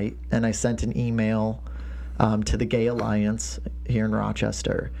 9:00 at night, and I sent an email to the Gay Alliance here in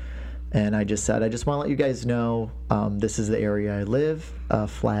Rochester, and I just said, I just want to let you guys know, this is the area I live. A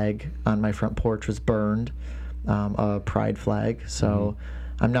flag on my front porch was burned, a pride flag, so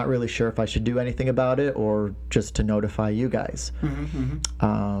I'm not really sure if I should do anything about it or just to notify you guys.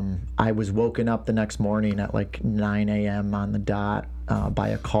 I was woken up the next morning at like 9 a.m. on the dot by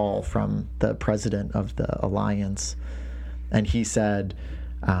a call from the president of the Alliance. And he said,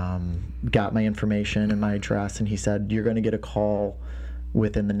 got my information and my address, and he said, you're going to get a call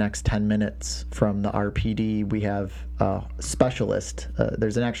within the next 10 minutes from the RPD. We have a specialist.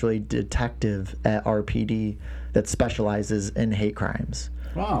 There's an actually detective at RPD that specializes in hate crimes.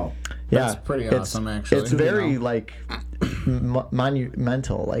 Wow. That's pretty awesome, actually. It's very like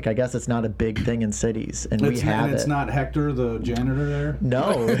monumental. Like, I guess it's not a big thing in cities, and we have and it's it. not Hector, the janitor there?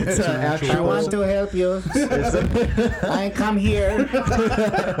 No, it's an actual. I want to help you. I come here.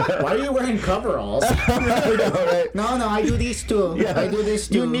 Why are you wearing coveralls? No, I do these too. Yeah. I do this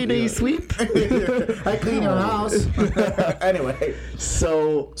too. You need a sweep. I clean your house. Anyway.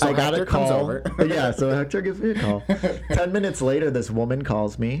 So I got Hector a call. comes over. Yeah, so Hector gives me a call. 10 minutes later, this woman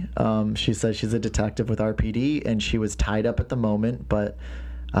calls me. She says she's a detective with RPD, and she was tied up at the moment, but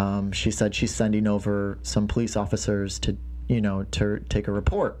she said she's sending over some police officers to take a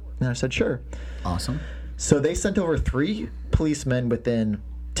report. And I said, sure. Awesome. So they sent over 3 policemen within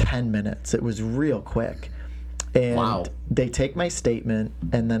 10 minutes. It was real quick. And Wow. they take my statement,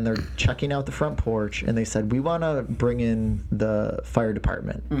 and then they're checking out the front porch, and they said, we want to bring in the fire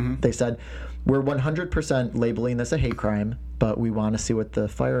department. They said, we're 100% labeling this a hate crime, but we want to see what the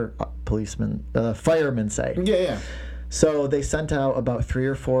firemen say. Yeah. So they sent out about 3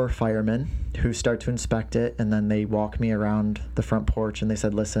 or 4 firemen who start to inspect it, and then they walk me around the front porch, and they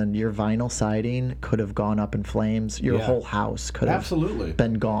said, listen, your vinyl siding could have gone up in flames. Your Yeah. whole house could have Absolutely.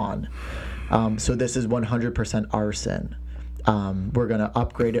 been gone. So this is 100% arson. We're going to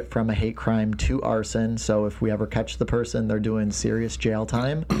upgrade it from a hate crime to arson. So if we ever catch the person, they're doing serious jail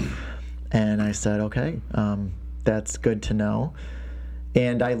time. And I said, okay, that's good to know.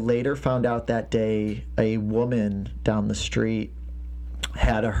 And I later found out that day a woman down the street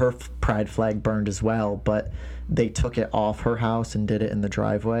had her pride flag burned as well, but they took it off her house and did it in the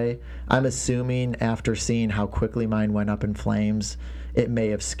driveway. I'm assuming after seeing how quickly mine went up in flames, it may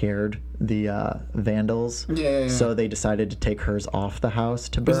have scared the vandals. Yeah. So they decided to take hers off the house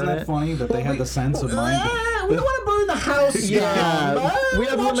to burn Isn't that it. funny that they had the sense of mind? We don't want to burn the house Yeah, down. we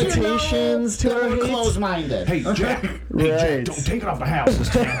have limitations to our We're hate. closed-minded. Hey, Jack. Hey, Right. Jack, don't take it off the house this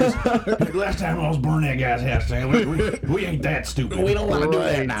time. 'Cause last time I was burning that guy's house down. We ain't that stupid. We don't want to do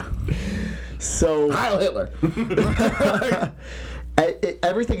that Right. now. So Heil Hitler.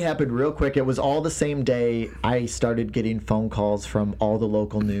 everything happened real quick. It was all the same day. I started getting phone calls from all the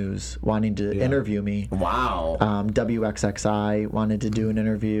local news wanting to interview me. Wow. WXXI wanted to do an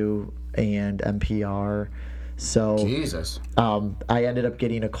interview, and NPR. So Jesus. I ended up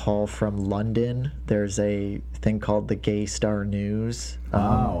getting a call from London. There's a thing called the Gay Star News.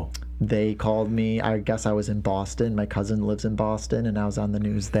 Wow. They called me. I guess I was in Boston. My cousin lives in Boston, and I was on the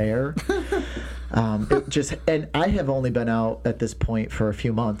news there. And I have only been out at this point for a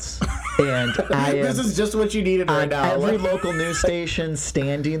few months, and I am This is just what you needed right on now. every local news station,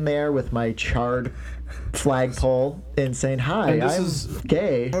 standing there with my charred flagpole and saying, "Hi, And this I'm is-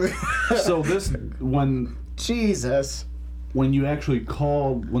 gay." So this Jesus. when you actually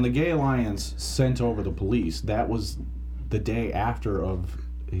called, when the Gay Alliance sent over the police, that was the day after of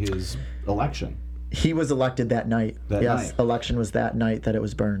his election. He was elected that night. That yes, night. election was that night that it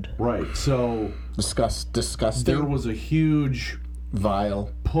was burned. Right. So Disgusting. there was a huge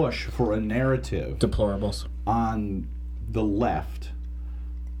Vile. push for a narrative Deplorables. on the left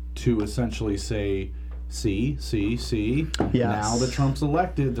to essentially say, see, Yes. now that Trump's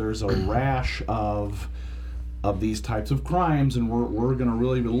elected, there's a rash of these types of crimes, and we're going to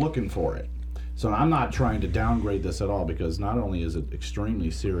really be looking for it. So I'm not trying to downgrade this at all, because not only is it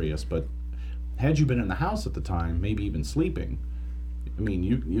extremely serious, but had you been in the house at the time, maybe even sleeping, I mean,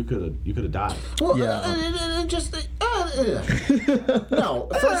 you could have died. Well, Yeah. No.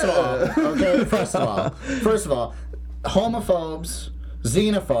 First of all, homophobes,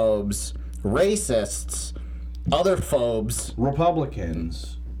 xenophobes, racists, other phobes.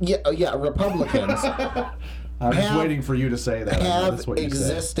 Republicans. Yeah, Republicans I was waiting for you to say that. I know have that's what you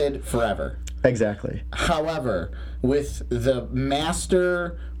said. existed forever. Exactly. However, with the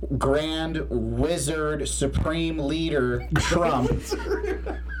master, grand wizard, supreme leader, Trump,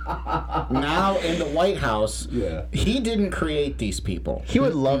 now in the White House, Yeah. he didn't create these people. He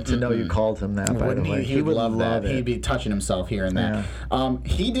would love to know you called him that, by the Wouldn't way. he would love that. it. He'd be touching himself here and there.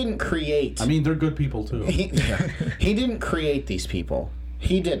 He didn't create. I mean, they're good people too. He didn't create these people.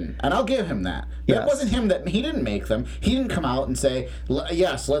 He didn't, and I'll give him that. That Yes. wasn't him. That he didn't make them. He didn't come out and say,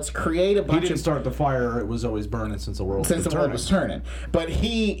 "Yes, let's create a He bunch didn't of." start the fire. It was always burning since the world Since was the world turning. was turning, but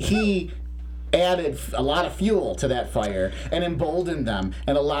he added a lot of fuel to that fire and emboldened them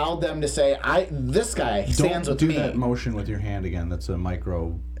and allowed them to say, "This guy stands Don't with do me." that motion with your hand again. That's a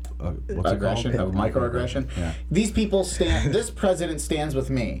micro. What's Aggression, it called? microaggression. Yeah. These people stand. This president stands with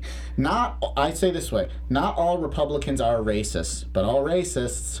me. I say this way: not all Republicans are racists, but all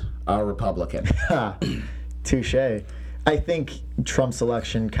racists are Republican. Touche. I think Trump's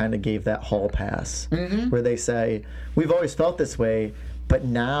election kind of gave that hall pass, where they say, we've always felt this way, but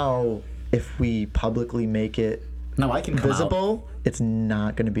now if we publicly make it No, I can come out. visible, it's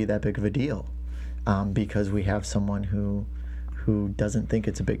not going to be that big of a deal, because we have someone who doesn't think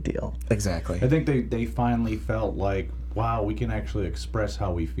it's a big deal. Exactly. I think they finally felt like, wow, we can actually express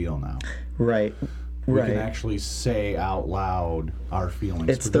how we feel now. Right. We Right. can actually say out loud our feelings.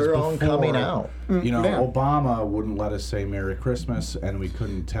 It's Because their own coming out. You know, Yeah. Obama wouldn't let us say Merry Christmas, and we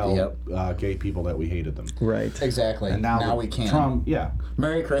couldn't tell gay people that we hated them. Right. Exactly. And now we can. Trump, yeah.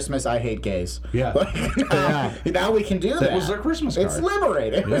 Merry Christmas. I hate gays. Yeah. Now we can do that. That was their Christmas card. It's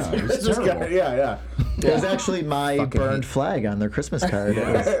liberating. Yeah, it was Christmas terrible. card. Yeah. It was actually my burned flag on their Christmas card. It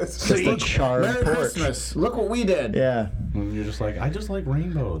was just a See? charred Merry porch. Christmas. Look what we did. Yeah. And you're just like, I just like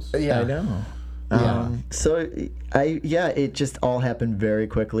rainbows. Yeah. I know. Yeah. So it just all happened very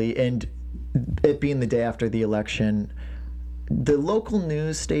quickly, and it being the day after the election, the local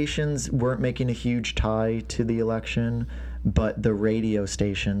news stations weren't making a huge tie to the election, but the radio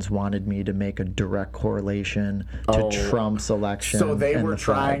stations wanted me to make a direct correlation to Trump's election. So they and were the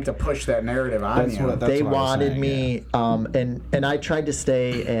flag. trying to push that narrative on That's you. what- They what I was wanted saying, me, and I tried to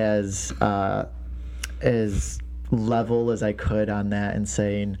stay as level as I could on that and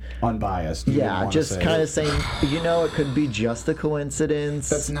saying, Unbiased. You didn't yeah, wanna just say- kind of saying, it could be just a coincidence.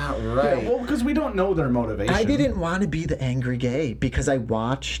 That's not Yeah, right. well, because we don't know their motivation. I didn't want to be the angry gay because I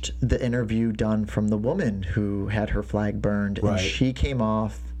watched the interview done from the woman who had her flag burned, and Right. she came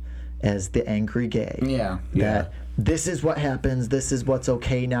off as the angry gay. Yeah. That this is what happens. This is what's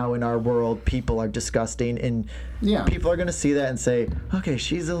okay now in our world. People are disgusting, and Yeah. people are going to see that and say, "Okay,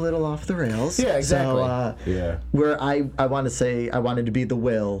 she's a little off the rails." Yeah, exactly. So, Yeah. where I want to say I wanted to be the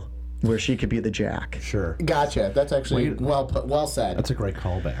Will, where she could be the Jack. Sure. Gotcha. That's actually Wait. well said. That's a great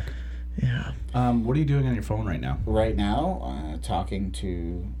callback. Yeah. What are you doing on your phone right now? Right now, talking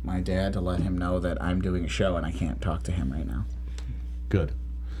to my dad to let him know that I'm doing a show and I can't talk to him right now. Good.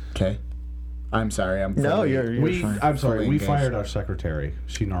 Okay. I'm sorry. I'm No, fully- you're fine. I'm sorry. Fully We engaged. fired our secretary.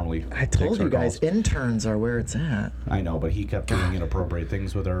 She normally. I told takes our you guys, calls. interns are where it's at. I know, but he kept doing inappropriate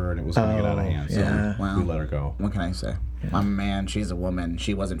things with her, and it was going to get out of hand. So yeah. Wow. we let her go. What can I say? I'm a man. She's a woman.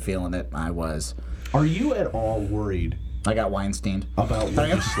 She wasn't feeling it. I was. Are you at all worried I got Weinstein. about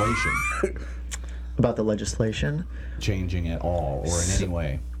legislation About the legislation? changing at all, or in any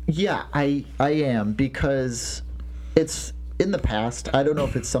way? Yeah, I am, because it's in the past. I don't know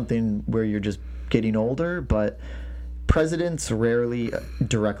if it's something where you're just getting older, but presidents rarely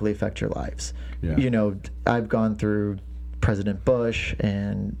directly affect your lives. Yeah. I've gone through President Bush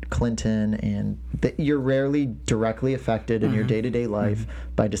and Clinton, and you're rarely directly affected in your day-to-day life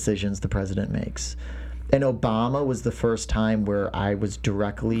by decisions the president makes. And Obama was the first time where I was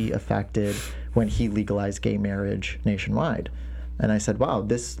directly affected when he legalized gay marriage nationwide. And I said, wow,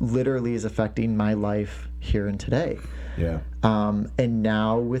 this literally is affecting my life here and today. Yeah. And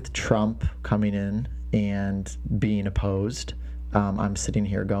now with Trump coming in and being opposed, I'm sitting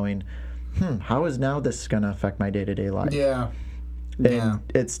here going, how is now this going to affect my day-to-day life? Yeah. And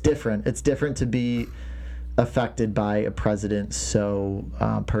it's different. It's different to be affected by a president so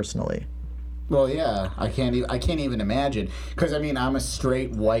personally. Well, yeah, I can't even imagine, because I mean, I'm a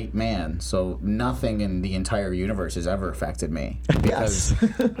straight white man, so nothing in the entire universe has ever affected me, because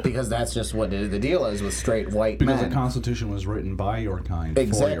because that's just what the deal is with straight white men. Because the Constitution was written by your kind,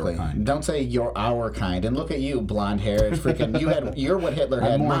 exactly. for your kind. Don't say our kind. And look at you, blonde hair. It's freaking you're what Hitler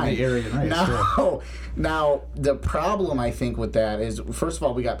had in I'm more mind. the Aryan race. Now the problem I think with that is, first of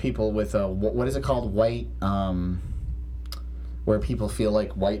all, we got people with what is it called, white. Where people feel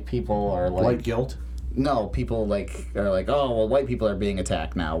like white people are like White guilt? No, people are like, oh well, white people are being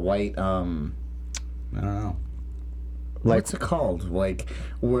attacked now. White I don't know. what's it called? Like,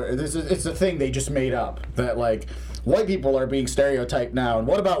 where it's a thing they just made up that like white people are being stereotyped now. And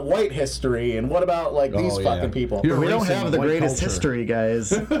what about white history? And what about like these fucking people? We don't have the greatest history,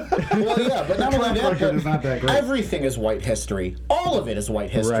 guys. Well, yeah, but not only that, is not that great. everything is white history. All of it is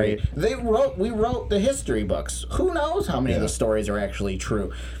white history. Right. We wrote the history books. Who knows how many of the stories are actually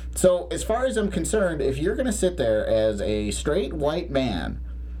true? So, as far as I'm concerned, if you're going to sit there as a straight white man,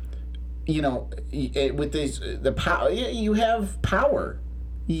 you know, with the power, you have power.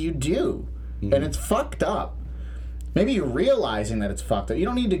 You do, and it's fucked up. Maybe you're realizing that it's fucked up. You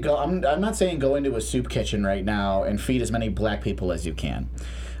don't need to go. I'm not saying go into a soup kitchen right now and feed as many black people as you can.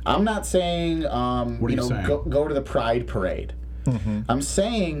 I'm not saying What are you saying? Go to the Pride Parade. Mm-hmm. I'm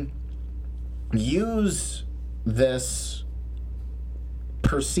saying use this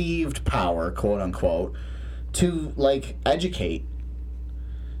perceived power, quote unquote, to like educate,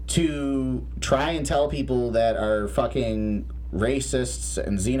 to try and tell people that are fucking racists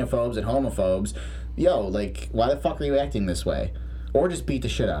and xenophobes and homophobes, yo, like, why the fuck are you acting this way? Or just beat the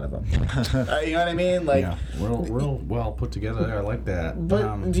shit out of them. You know what I mean? Like, yeah, real well put together there. I like that.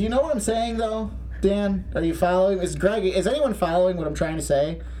 But do you know what I'm saying, though, Dan? Are you following? Is anyone following what I'm trying to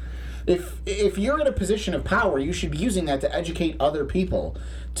say? If you're in a position of power, you should be using that to educate other people.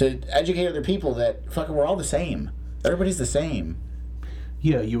 To educate other people that fucking we're all the same. Everybody's the same.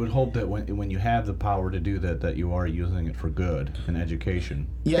 Yeah, you would hope that when you have the power to do that you are using it for good and education.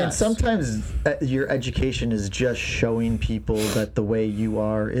 Yes. And sometimes your education is just showing people that the way you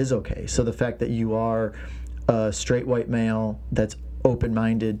are is okay. So the fact that you are a straight white male that's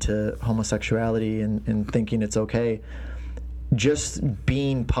open-minded to homosexuality and thinking it's okay, just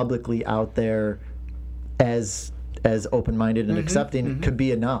being publicly out there as open-minded and accepting could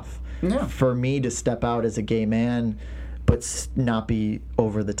be enough. Yeah. For me to step out as a gay man, but not be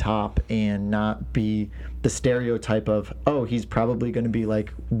over the top and not be the stereotype of, oh, he's probably going to be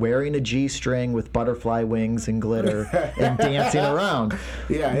like wearing a G-string with butterfly wings and glitter and dancing around.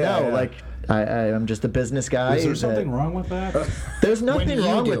 Like I'm just a business guy. Is there something wrong with that? There's nothing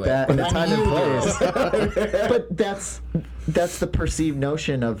wrong with that in the time and place. But that's the perceived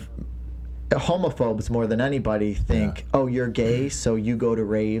notion of homophobes more than anybody think, oh, you're gay, so you go to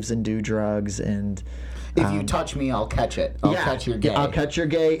raves and do drugs and... If you touch me, I'll catch it. I'll catch your gay. I'll catch your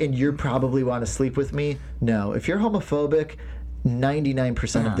gay, and you probably want to sleep with me. No. If you're homophobic,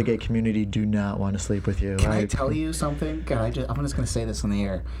 99% of the gay community do not want to sleep with you. Can I tell you something? I'm just going to say this on the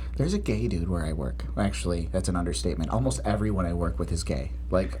air. There's a gay dude where I work. Actually, that's an understatement. Almost everyone I work with is gay.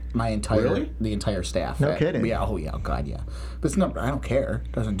 Like the entire staff. No kidding. Yeah. Oh yeah. Oh God. Yeah. But it's not. I don't care.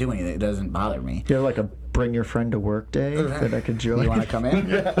 It doesn't do anything. It doesn't bother me. You're like a bring your friend to work day that I could join. You want to come in?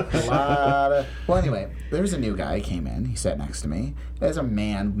 Well, anyway, there's a new guy came in. He sat next to me. As a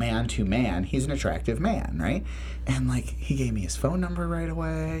man to man, he's an attractive man, right? And like he gave me his phone number right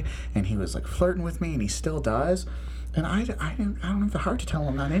away, and he was like flirting with me, and he still does. And I don't have the heart to tell him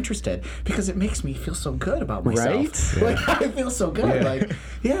I'm not interested because it makes me feel so good about myself. Right? Like I feel so good. Like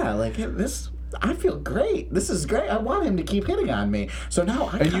this. I feel great. This is great. I want him to keep hitting on me. So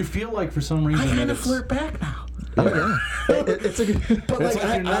now you feel like for some reason I kind of flirt back now. It's a good... But it's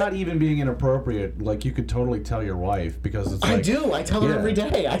like you're not even being inappropriate. Like you could totally tell your wife because it's like... I do. I tell her every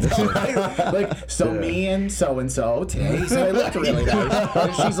day. I tell her, me and so-and-so today, so I looked really nice.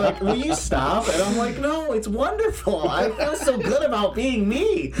 And she's like, will you stop? And I'm like, no, it's wonderful. I feel so good about being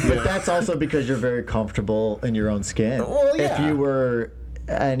me. But that's also because you're very comfortable in your own skin. Well, yeah. If you were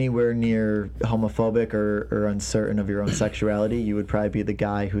anywhere near homophobic or uncertain of your own sexuality, you would probably be the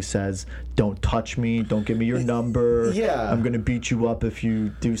guy who says, don't touch me, don't give me your number, I'm going to beat you up if you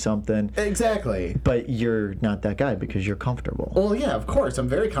do something. Exactly. But you're not that guy because you're comfortable. Well, yeah, of course. I'm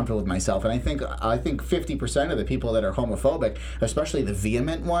very comfortable with myself, and I think 50% of the people that are homophobic, especially the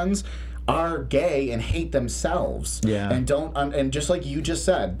vehement ones, are gay and hate themselves. Yeah. And don't and just like you just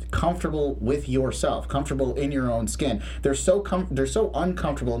said, comfortable with yourself, comfortable in your own skin. They're so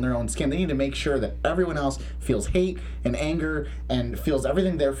uncomfortable in their own skin. They need to make sure that everyone else feels hate and anger and feels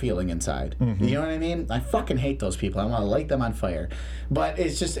everything they're feeling inside. Mm-hmm. You know what I mean? I fucking hate those people. I want to light them on fire. But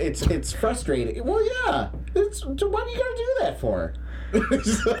it's just it's frustrating. Well, yeah. What are you gonna do that for? What are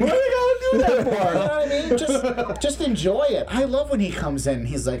you gonna do that for? You know what I mean? Just enjoy it. I love when he comes in and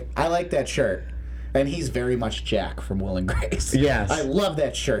he's like, I like that shirt. And he's very much Jack from Will and Grace. Yes. I love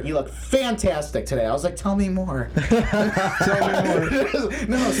that shirt. You look fantastic today. I was like, tell me more. Tell me more.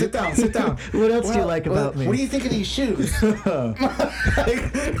 No, sit down. What else do you like about me? What do you think of these shoes?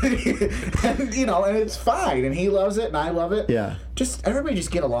 And, you know, and it's fine. And he loves it and I love it. Yeah. Everybody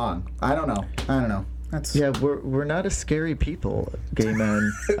just get along. I don't know. That's Yeah, we're not a scary people, gay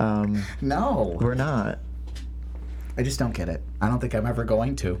men. No. We're not. I just don't get it. I don't think I'm ever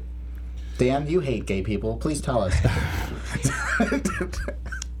going to. Dan, you hate gay people. Please tell us.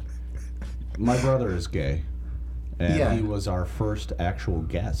 My brother is gay. And Yeah. he was our first actual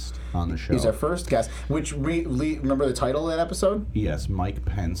guest on the show. He's our first guest. Which, remember the title of that episode? Yes, Mike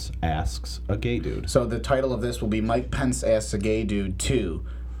Pence Asks a Gay Dude. So the title of this will be Mike Pence Asks a Gay Dude 2,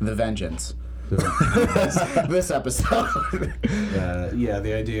 The Vengeance. This episode. Yeah,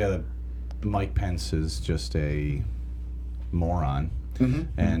 the idea that Mike Pence is just a moron,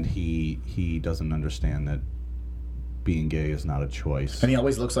 and he doesn't understand that being gay is not a choice. And he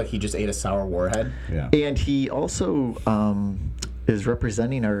always looks like he just ate a sour warhead. Yeah. And he also is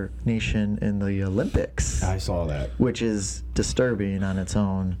representing our nation in the Olympics, I saw that. which is disturbing on its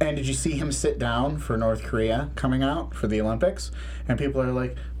own. And did you see him sit down for North Korea coming out for the Olympics? And people are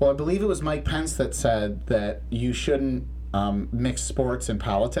like, well, I believe it was Mike Pence that said that you shouldn't mix sports and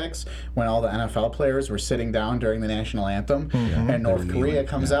politics when all the NFL players were sitting down during the national anthem. And North Korea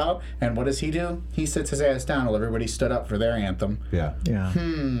comes out, and what does he do? He sits his ass down while everybody stood up for their anthem. Yeah. Yeah.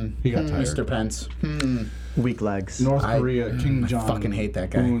 He got tired. Mr. Pence. Weak legs. North Korea, Kim Jong fucking hate that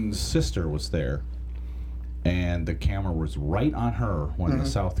guy. Un's sister was there, and the camera was right on her when the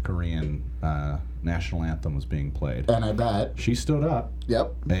South Korean national anthem was being played. And I bet. She stood up,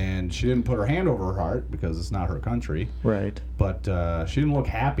 Yep. and she didn't put her hand over her heart because it's not her country. Right. But she didn't look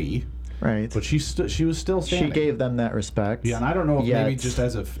happy. Right. But she was still She standing. gave them that respect. Yeah, and I don't know if Yet- maybe just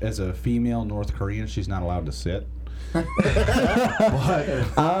as a female North Korean, she's not allowed to sit. But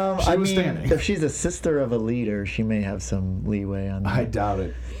I was mean, standing. if she's a sister of a leader, she may have some leeway on that. I doubt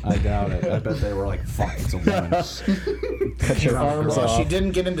it. I bet they were like, "Fuck, it's a woman." Cut your arms Well, off. she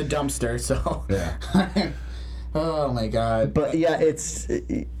didn't get in the dumpster, so. Yeah. Oh my God. But yeah,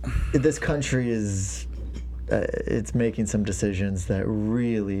 this country is it's making some decisions that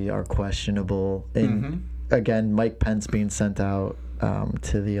really are questionable. And again, Mike Pence being sent out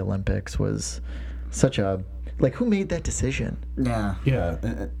to the Olympics was such a who made that decision? Yeah. Yeah.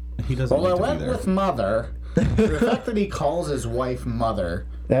 He doesn't Well, I need to went be there. with mother. The fact that he calls his wife mother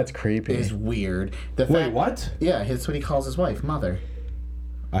That's creepy. is weird. The Wait, fact, what? Yeah, that's what he calls his wife, mother.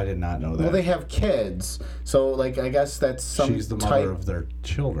 I did not know that. Well, they have kids, so I guess that's some She's the type. mother of their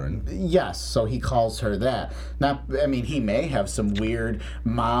children. Yes, so he calls her that. He may have some weird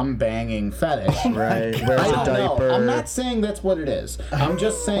mom banging fetish. Right. Wears I a don't diaper. know. I'm not saying that's what it is. I'm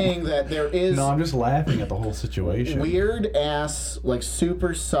just saying that there is No, I'm just laughing at the whole situation. weird ass,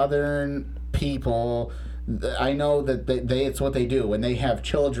 super southern people. I know that it's what they do. When they have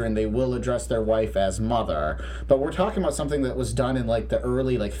children, they will address their wife as mother. But we're talking about something that was done in the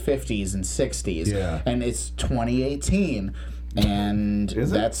early 50s and 60s. Yeah. And it's 2018. And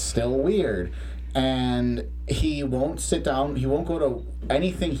Is it? that's still weird. And he won't sit down. He won't go to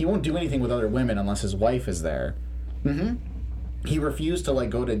anything. He won't do anything with other women unless his wife is there. He refused to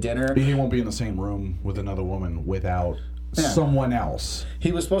go to dinner. He won't be in the same room with another woman without someone else.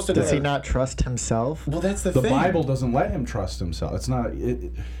 He was supposed to Does go he not trust himself? Well, that's the The thing. Bible doesn't let him trust himself. It's not.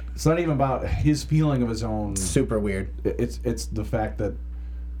 It's not even about his feeling of his own. Super weird. It's the fact that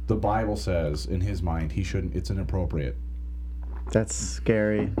the Bible says in his mind he shouldn't. It's inappropriate. That's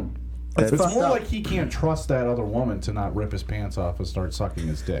scary. It's fucked more up. like he can't trust that other woman to not rip his pants off and start sucking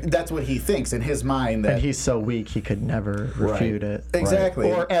his dick. That's what he thinks in his mind. That And he's so weak he could never refute it.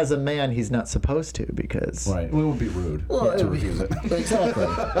 exactly. Or as a man, he's not supposed to because Right. Well, it would be rude Well, to refuse it.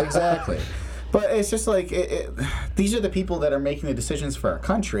 Exactly. But it's just these are the people that are making the decisions for our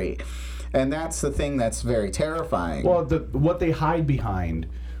country, and that's the thing that's very terrifying. Well, what they hide behind,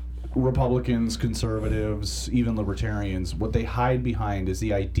 Republicans, conservatives, even libertarians, what they hide behind is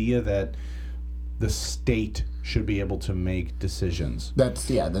the idea that the state should be able to make decisions. that's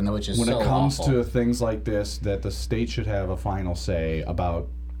then which is When so it comes awful. to things like this, that the state should have a final say about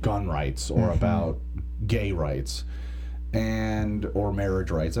gun rights or about gay rights or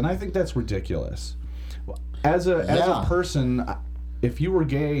marriage rights, and I think that's ridiculous. As a person, if you were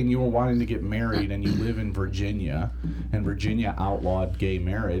gay and you were wanting to get married and you live in Virginia, and Virginia outlawed gay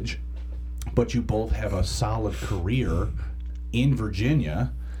marriage, but you both have a solid career in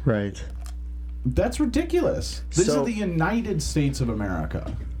Virginia, right? That's ridiculous. This is the United States of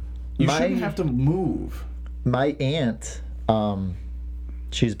America. You shouldn't have to move. My aunt,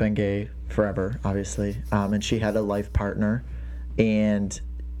 she's been gay forever, obviously, and she had a life partner, and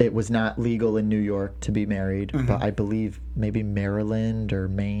it was not legal in New York to be married, but I believe maybe Maryland or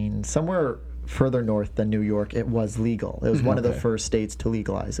Maine, somewhere further north than New York, it was legal. It was one of the first states to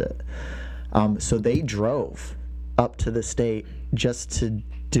legalize it. So they drove up to the state just to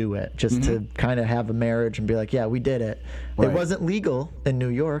do it, just to kind of have a marriage and be like, yeah, we did it. Right. It wasn't legal in New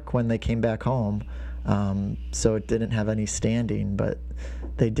York when they came back home, so it didn't have any standing, but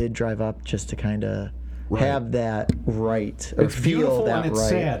they did drive up just to kind of have that right, or it's feel that and it's right.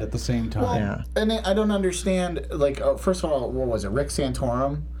 sad at the same time. Well, and I don't understand, like, first of all, what was it, Rick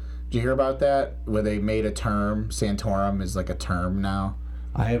Santorum? Did you hear about that? Where they made a term, Santorum is like a term now.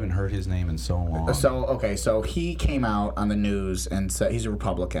 I haven't heard his name in so long. So he came out on the news and said, he's a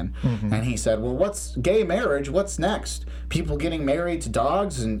Republican, and he said, well, what's gay marriage? What's next? People getting married to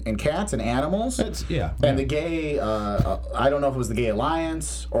dogs and cats and animals? And the gay, I don't know if it was the Gay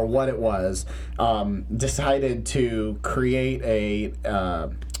Alliance or what it was, decided to create a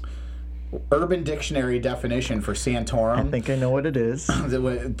Urban Dictionary definition for Santorum. I think I know what it is.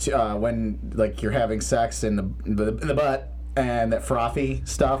 When, like, you're having sex in the butt, and that frothy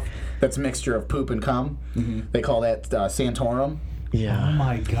stuff that's a mixture of poop and cum. They call that Santorum. Yeah. Oh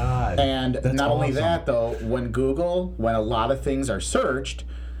my God. And that's not only that, though, when a lot of things are searched,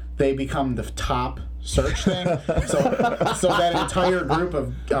 they become the top search thing. so that entire group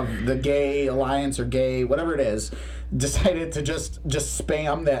of the Gay Alliance or gay, whatever it is, decided to just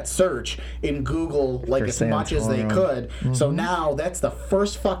spam that search in Google like as much as they could. So now that's the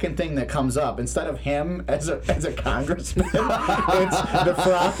first fucking thing that comes up. Instead of him as a congressman, it's the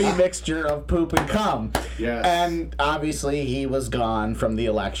frothy mixture of poop and cum. Yes. And obviously he was gone from the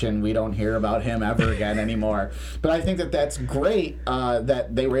election. We don't hear about him ever again anymore. But I think that's great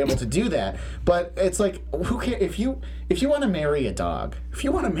that they were able to do that. But it's like, who cares if you want to marry a dog, if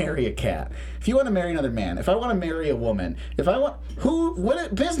you want to marry a cat, if you want to marry another man, if I want to marry a woman,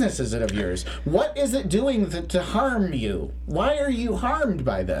 what business is it of yours? What is it doing to harm you? Why are you harmed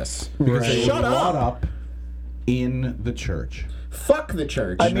by this? Because they Shut were brought up. up in the church. Fuck the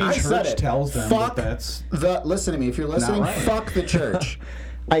church. I mean, I said church it. tells them fuck that's listen to me. If you're listening, right. fuck the church.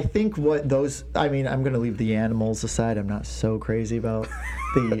 I think I'm going to leave the animals aside. I'm not so crazy about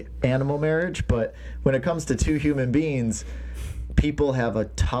the animal marriage, but when it comes to two human beings, people have a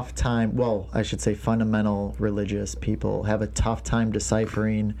tough time, well, I should say fundamental religious people have a tough time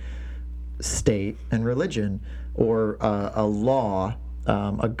deciphering state and religion, or a law,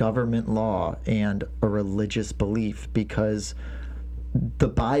 a government law, and a religious belief, because the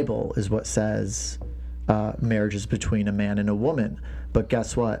Bible is what says marriage is between a man and a woman. But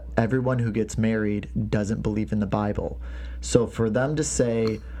guess what? Everyone who gets married doesn't believe in the Bible. So for them to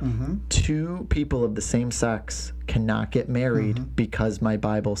say two people of the same sex cannot get married because my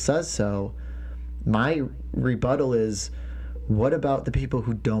Bible says so, my rebuttal is, what about the people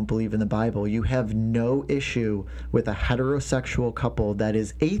who don't believe in the Bible? You have no issue with a heterosexual couple that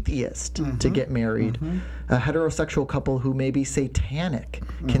is atheist to get married. A heterosexual couple who may be satanic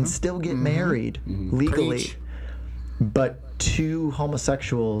can still get married legally. Preach. But two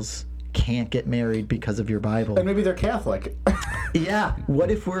homosexuals can't get married because of your Bible. And maybe they're Catholic. Yeah.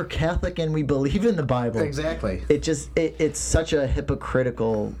 What if we're Catholic and we believe in the Bible? Exactly. It's such a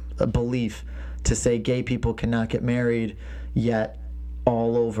hypocritical belief to say gay people cannot get married, yet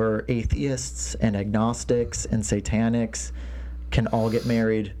all over atheists and agnostics and satanics can all get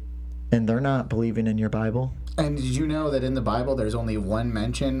married, and they're not believing in your Bible. And did you know that in the Bible there's only one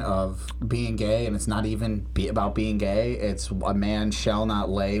mention of being gay, and it's not even about being gay? It's a man shall not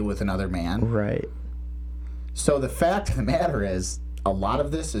lay with another man. Right. So the fact of the matter is, a lot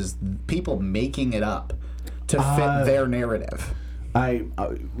of this is people making it up to fit their narrative.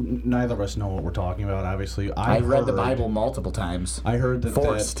 Neither of us know what we're talking about, obviously. I've read the Bible multiple times. I heard that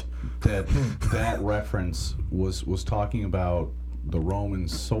Forced. that reference was talking about the Roman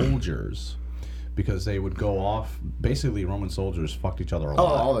soldiers because they would go off. Basically, Roman soldiers fucked each other a Oh,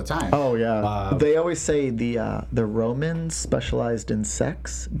 lot. all the time. Oh yeah. They always say the Romans specialized in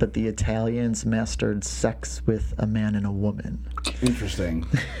sex, but the Italians mastered sex with a man and a woman. Interesting.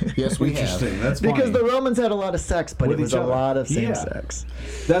 Yes, we have. Interesting. That's funny. Because the Romans had a lot of sex, but With it was each a other. lot of same Yeah. sex.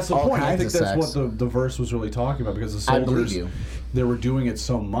 That's the All point. I kinds think of that's sex. what the verse was really talking about, because the I believe soldiers, you. they were doing it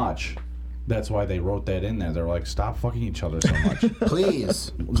so much. That's why they wrote that in there. They're like, stop fucking each other so much.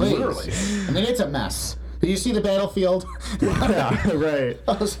 Please. Literally. I mean, it's a mess. Did you see the battlefield? Yeah, right.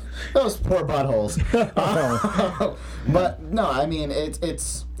 those poor buttholes. But no, I mean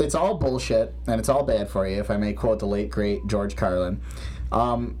it's all bullshit and it's all bad for you. If I may quote the late great George Carlin.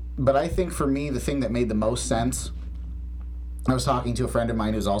 But I think for me, the thing that made the most sense, I was talking to a friend of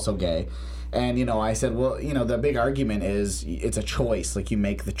mine who's also gay, and I said, well, the big argument is it's a choice. Like, you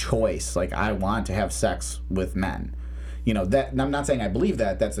make the choice. Like, I want to have sex with men. That, and I'm not saying I believe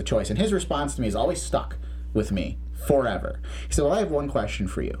that. That's the choice. And his response to me is always stuck with me forever. He said, well, I have one question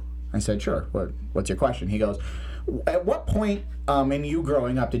for you. I said, sure. What's your question? He goes, at what point in you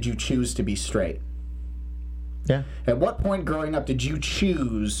growing up did you choose to be straight? Yeah. At what point growing up did you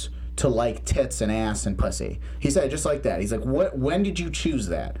choose to like tits and ass and pussy? He said it just like that. He's like, when did you choose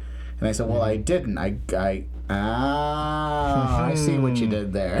that? And I said, well, I didn't. I see what you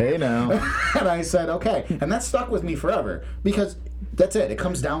did there. Hey now. And I said, okay. And that stuck with me forever, because that's it. It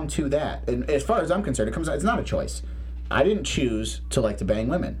comes down to that. And as far as I'm concerned, it's not a choice. I didn't choose to like to bang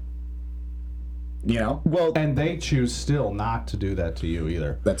women. Well, And they choose still not to do that to you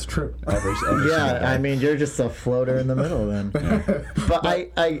either. That's true. Every yeah, single day. I mean, you're just a floater in the middle then. But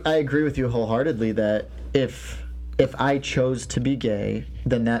I agree with you wholeheartedly that if I chose to be gay,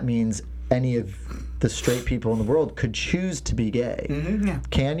 then that means any of the straight people in the world could choose to be gay. Mm-hmm, yeah.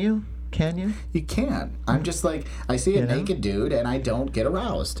 Can you? You can. I'm just like, I see a naked dude and I don't get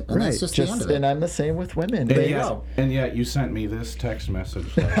aroused. And that's just the end of it. And I'm the same with women. And yet you sent me this text message.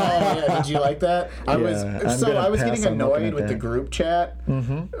 Like, Oh yeah, did you like that? I I'm was gonna getting pass on looking annoyed at with the that. group chat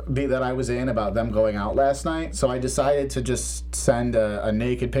that I was in about them going out last night. So I decided to just send a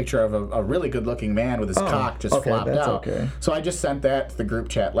naked picture of a really good looking man with his cock just okay, flopped that's out. okay. So I just sent that to the group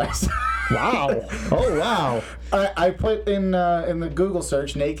chat last night. Wow. Oh wow. I put in the Google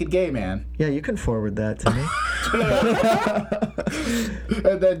search naked gay man. Yeah, you can forward that to me.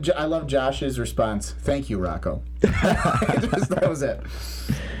 And then I love Josh's response. Thank you, Rocco. That was it.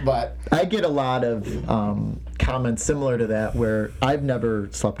 But I get a lot of comments similar to that where I've never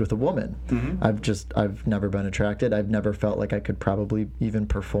slept with a woman. I've never been attracted. I've never felt like I could probably even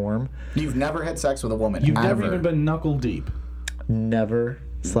perform. you've never had sex with a woman. you've ever. never even been knuckle deep. Never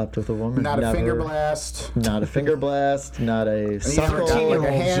slept with a woman. Not never, a finger blast. Not a finger blast. Not a suckle. 13-year-old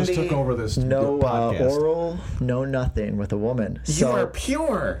Just handy. took over this No podcast. oral. No nothing with a woman. You So are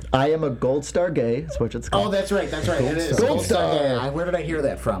pure. I am a gold star gay. Is what it's called. Oh, that's right. That's right. It is. Gold Star. Yeah, where did I hear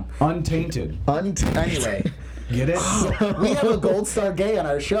that from? Untainted. Anyway, Get it? we have a gold star gay on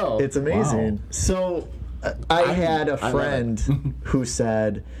our show. It's amazing. Wow. So I had a friend who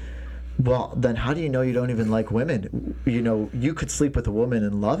said, well, then how do you know you don't even like women? You could sleep with a woman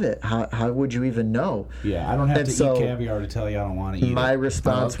and love it. How would you even know? Yeah, I don't have And to so eat caviar to tell you I don't want to eat My it.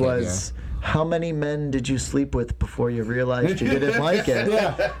 response Okay, was, how many men did you sleep with before you realized you didn't like it?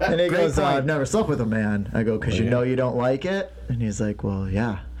 Yeah. And he goes, point. I've never slept with a man. I go, because you Yeah. know you don't like it? And he's like, well,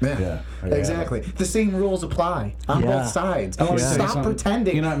 yeah. Yeah. Exactly. The same rules apply on Yeah. both sides. I wanna tell you Stop something.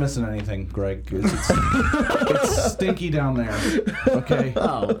 pretending. You're not missing anything, Greg. It's stinky down there. Okay.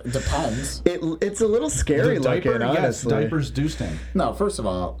 Oh, it depends. It's a little scary The diaper, looking, yes, honestly. diapers do stink. No, first of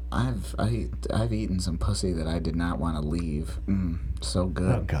all, I've eaten some pussy that I did not want to leave. So Oh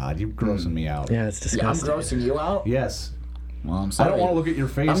good. God, you're grossing me out. Yeah, it's Yeah, I'm disgusting. grossing you out. Yes. Well, I'm I sorry. don't want to look at your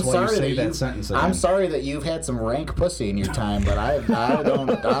face I'm while you sorry say that that sentence again. I'm sorry that you've had some rank pussy in your time, but I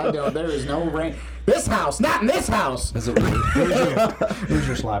don't. There is no rank. This house, not in this house. Is it weird? Where's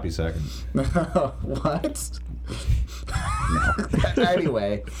your sloppy second? What?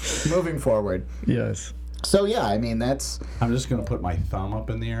 Anyway, moving forward. Yes. So yeah, I mean that's I'm just gonna put my thumb up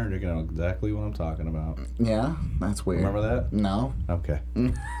in the air and you're gonna know exactly what I'm talking about. that's weird. Remember that? No. Okay.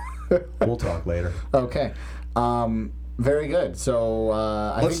 We'll talk later. Okay. Very good. So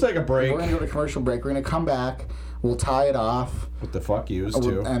Let's take a break. We're gonna go to commercial break. We're gonna come back. We'll tie it off, With the fuck yous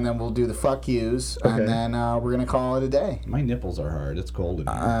too. and then we'll do the fuck yous, Okay. and then we're gonna call it a day. My nipples are hard. It's cold in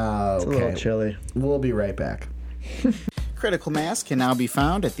here. It's a little chilly. We'll be right back. Critical Mass can now be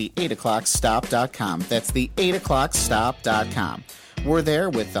found at the 8o'clockstop.com. That's the 8o'clockstop.com. We're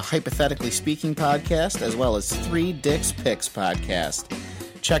there with the Hypothetically Speaking podcast, as well as 3 Dicks Picks podcast.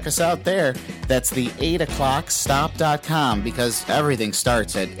 Check us out there. That's the 8o'clockstop.com, because everything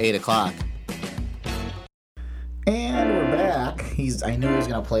starts at 8 o'clock. And we're back. I knew he was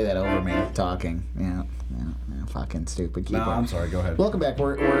gonna play that over me talking. Yeah, fucking stupid keeper. No, I'm sorry. Go ahead. Welcome back.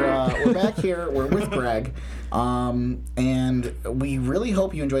 We're back here. We're with Greg, and we really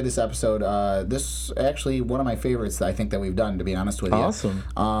hope you enjoyed this episode. This is actually one of my favorites, I think, that we've done. To be honest with you. Awesome.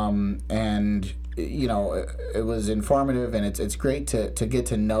 And you know, it was informative, and it's great to get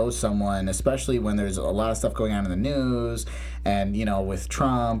to know someone, especially when there's a lot of stuff going on in the news, and you know, with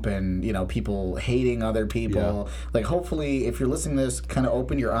Trump, and you know, people hating other people. Yeah. Like, hopefully, if you're listening to this, kind of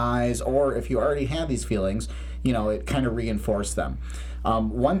open your eyes, or if you already have these feelings, you know, it kind of reinforced them.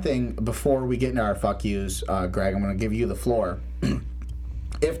 One thing before we get into our fuck yous, Greg, I'm going to give you the floor.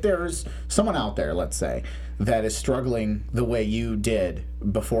 If there's someone out there, let's say, that is struggling the way you did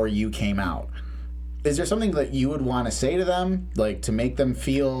before you came out, is there something that you would want to say to them, like to make them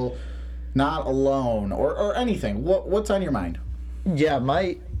feel not alone, or anything? What's on your mind? Yeah,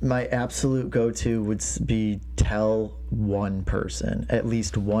 my absolute go-to would be tell one person, at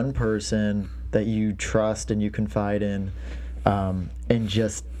least one person that you trust and you confide in, and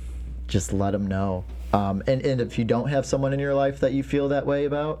just let them know. And if you don't have someone in your life that you feel that way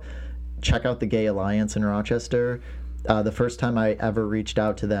about, check out the Gay Alliance in Rochester. The first time I ever reached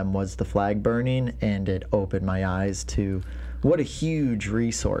out to them was the flag burning, and it opened my eyes to what a huge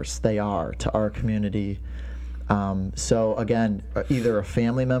resource they are to our community. So again, either a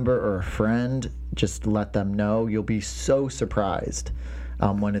family member or a friend, just let them know. You'll be so surprised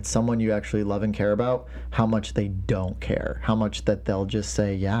when it's someone you actually love and care about, how much they don't care, how much that they'll just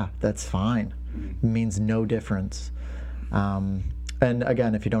say, yeah, that's fine. It means no difference. And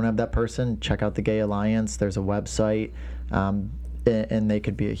again, if you don't have that person, check out the Gay Alliance. There's a website, and they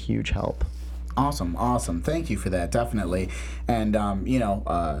could be a huge help. Awesome. Thank you for that, definitely. And,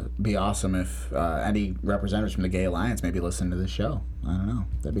 be awesome if any representatives from the Gay Alliance maybe listen to this show. I don't know.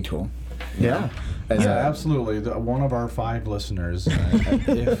 That'd be cool. Yeah. Absolutely. One of our 5 listeners,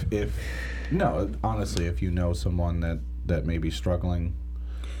 honestly, if you know someone that may be struggling,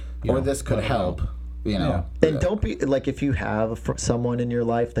 this could help. You know, and don't be like, if you have someone in your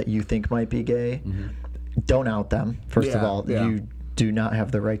life that you think might be gay, don't out them. First of all, you do not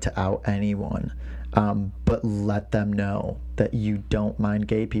have the right to out anyone, but let them know that you don't mind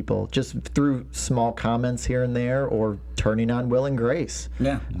gay people, just through small comments here and there, or turning on Will and Grace,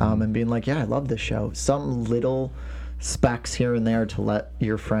 and being like, I love this show. Some little specks here and there to let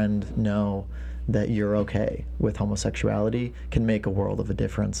your friend know that you're okay with homosexuality can make a world of a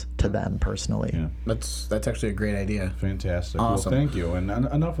difference to them personally. Yeah. That's actually a great idea. Fantastic. Awesome. Well, thank you. And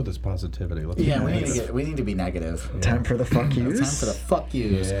enough with this positivity. Let's we need to be negative. Time for the fuck yous. Time for the fuck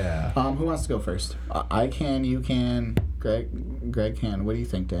yous. Yeah. Who wants to go first? I can. You can. Greg can. What do you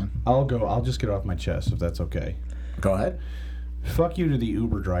think, Dan? I'll go. I'll just get off my chest if that's okay. Go ahead. Fuck you to the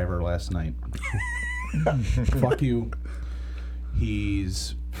Uber driver last night. Fuck you.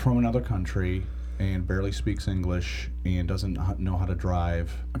 He's from another country and barely speaks English and doesn't know how to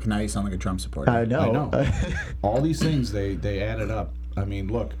drive. Okay, now you sound like a Trump supporter. I know. All these things, they added up. I mean,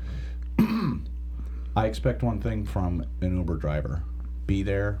 look, I expect one thing from an Uber driver. Be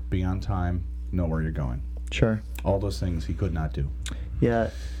there, be on time, know where you're going. Sure. All those things he could not do.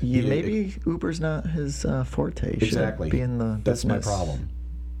 Yeah, maybe Uber's not his forte. Exactly. Be in the That's business. my problem.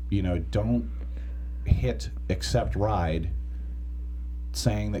 Don't hit accept ride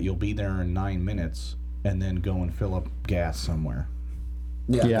saying that you'll be there in 9 minutes and then go and fill up gas somewhere.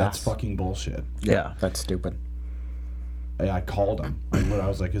 Yeah. That's fucking bullshit. Yeah. That's stupid. I called him. I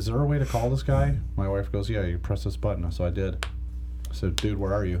was like, is there a way to call this guy? My wife goes, yeah, you press this button. So I did. I said, dude,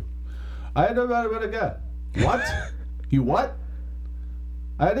 where are you? I had to get. What? You what?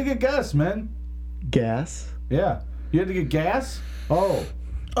 I had to get gas, man. Gas? Yeah. You had to get gas? Oh.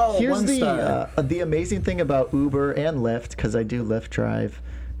 Here's the amazing thing about Uber and Lyft, because I do Lyft drive.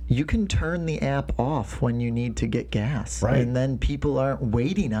 You can turn the app off when you need to get gas, right? And then people aren't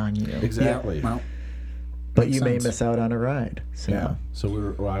waiting on you. Exactly. Yeah, well, but you may miss out on a ride. So. Yeah.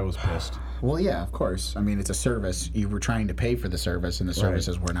 So I was pissed. Well, yeah, of course. I mean, it's a service. You were trying to pay for the service, and the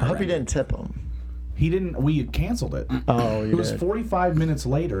services were not. I hope ready. you didn't tip him. He didn't. We canceled it. Oh, it was 45 minutes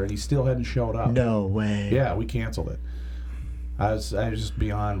later, and he still hadn't showed up. No way. Yeah, we canceled it. I was just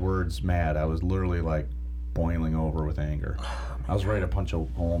beyond words mad. I was literally like boiling over with anger. I was ready to punch a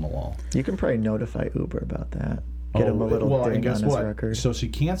hole in the wall. You can probably notify Uber about that. Get him a little ding on his record. So she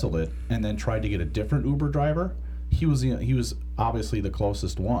canceled it and then tried to get a different Uber driver. He was obviously the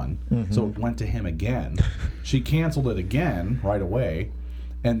closest one, so it went to him again. She canceled it again right away,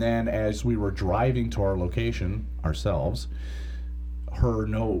 and then as we were driving to our location ourselves,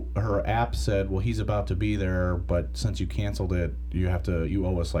 her app said, well, he's about to be there, but since you canceled it, you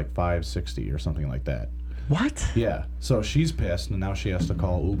owe us like $5.60 or something like that. What? Yeah. So she's pissed, and now she has to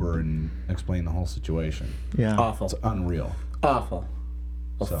call Uber and explain the whole situation. Yeah. Awful. It's unreal. Awful.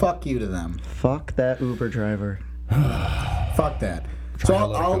 Well, So- fuck you to them. Fuck that Uber driver. Fuck that. So to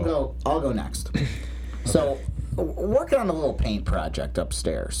let it I'll go next. So, working on a little paint project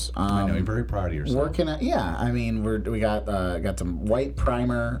upstairs. I know you're very proud of yourself. Working at I mean we got some white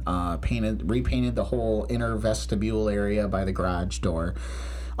primer, repainted the whole inner vestibule area by the garage door.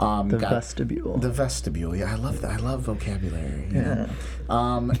 The vestibule. The vestibule, yeah, I love that. I love vocabulary. Yeah.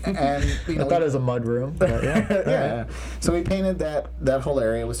 And you know, I thought it was a mud room. But yeah. yeah. So we painted that whole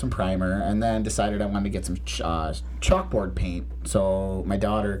area with some primer, and then decided I wanted to get some chalkboard paint so my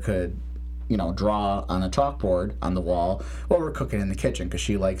daughter could, you know, draw on a chalkboard on the wall while we're cooking in the kitchen because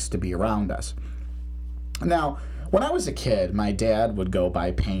she likes to be around us. Now, when I was a kid, my dad would go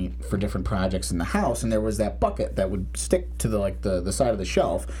buy paint for different projects in the house, and there was that bucket that would stick to the side of the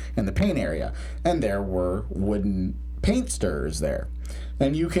shelf in the paint area, and there were wooden paint stirrers there.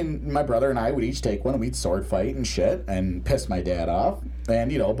 And my brother and I would each take one, and we'd sword fight and shit and piss my dad off, and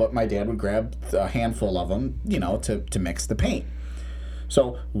you know, but my dad would grab a handful of them, you know, to mix the paint.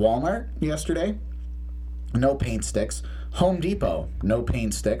 So Walmart yesterday, no paint sticks. Home Depot, no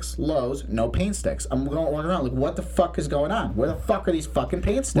paint sticks. Lowe's, no paint sticks. I'm going around like, what the fuck is going on? Where the fuck are these fucking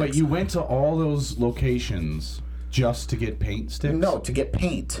paint sticks? Wait, you went to all those locations just to get paint sticks? No, to get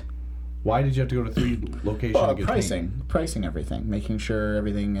paint. Why did you have to go to 3 locations to get paint? Pricing everything, making sure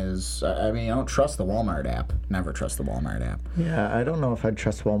everything is. I mean, I don't trust the Walmart app. Never trust the Walmart app. Yeah, I don't know if I'd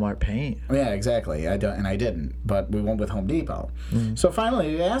trust Walmart paint. Yeah, exactly. I don't, and I didn't. But we went with Home Depot. So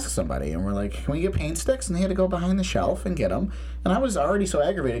finally, we asked somebody, and we're like, "Can we get paint sticks?" And they had to go behind the shelf and get them. And I was already so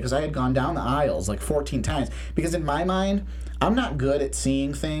aggravated because I had gone down the aisles like 14 times. Because in my mind, I'm not good at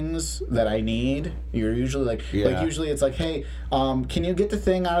seeing things that I need. You're usually like usually it's like, hey, can you get the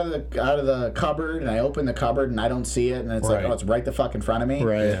thing out of the cupboard? And I open the cupboard and I don't see it, and it's like, oh, it's right the fuck in front of me.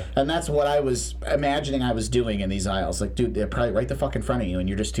 Right. Yeah. And that's what I was imagining I was doing in these aisles. Like, dude, they're probably right the fuck in front of you, and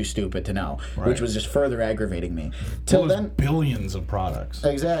you're just too stupid to know, which was just further aggravating me. Till then, billions of products.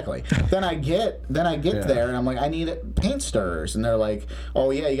 Exactly. Then I get there, and I'm like, I need paint stirrers, and they're like, oh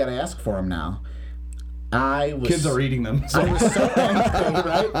yeah, you got to ask for them now. Kids are eating them. I was so angry,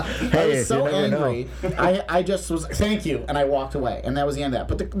 right? Hey, I was so you never angry. I just was, thank you, and I walked away, and that was the end of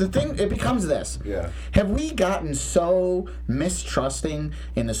that. But the thing, it becomes this. Yeah. Have we gotten so mistrusting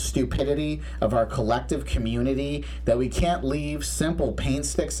in the stupidity of our collective community that we can't leave simple paint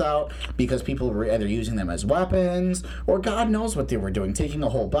sticks out because people were either using them as weapons or God knows what they were doing, taking a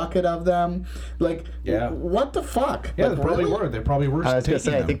whole bucket of them? Like, what the fuck? Yeah, like, they probably were. They probably were. I was going to taking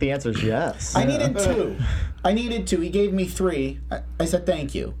say, them. I think the answer is yes. I needed 2. I needed 2. He gave me 3. I said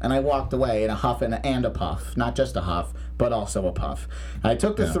thank you, and I walked away in a huff and a puff. Not just a huff, but also a puff. I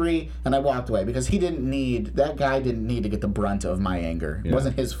took the 3 and I walked away because that guy didn't need to get the brunt of my anger. It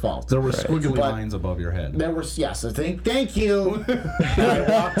wasn't his fault. There were squiggly lines above your head. There was, yes. Thank you. And I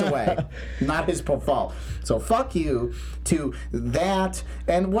walked away. Not his fault. So fuck you to that.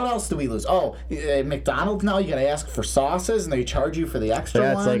 And what else do we lose? Oh, McDonald's now, you got to ask for sauces and they charge you for the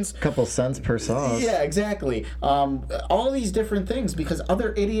extra ones. It's like a couple cents per sauce. Yeah, exactly. All these different things because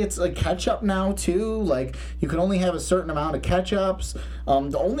other idiots like ketchup now too. Like you can only have a certain amount of ketchups.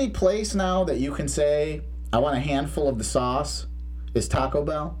 The only place now that you can say I want a handful of the sauce is Taco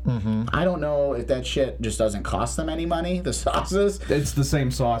Bell. Mm-hmm. I don't know if that shit just doesn't cost them any money, the sauces. It's the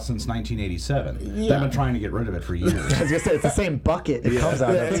same sauce since 1987. Yeah. They've been trying to get rid of it for years. I was going to say, it's the same bucket it comes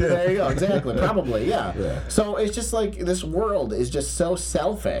out of, too. There you go, exactly. Probably, yeah. So it's just like this world is just so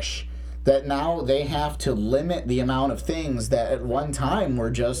selfish that now they have to limit the amount of things that at one time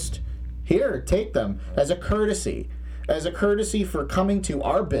were just, here, take them, as a courtesy. As a courtesy for coming to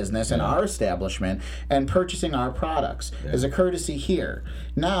our business and our establishment and purchasing our products. As a courtesy here.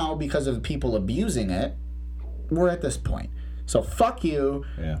 Now, because of people abusing it, we're at this point. So fuck you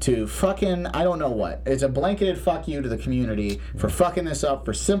to fucking, I don't know what. It's a blanketed fuck you to the community for fucking this up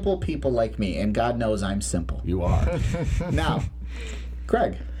for simple people like me. And God knows I'm simple. You are. Now,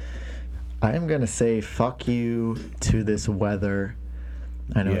 Greg. I am going to say fuck you to this weather.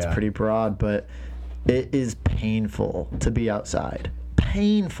 I know it's pretty broad, but it is painful to be outside.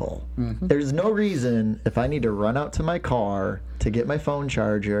 Painful. Mm-hmm. There's no reason if I need to run out to my car to get my phone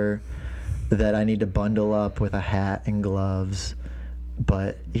charger that I need to bundle up with a hat and gloves.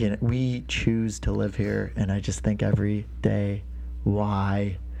 But you know, we choose to live here, and I just think every day,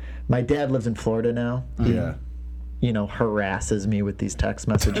 why? My dad lives in Florida now. Yeah. You know, harasses me with these text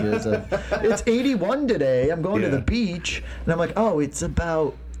messages of, it's 81 today, I'm going to the beach. And I'm like, oh, it's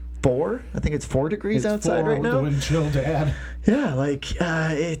about 4? I think it's 4 degrees outside right now. Wind chill, Dad. Yeah, like,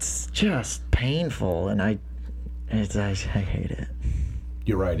 it's just painful, and I hate it.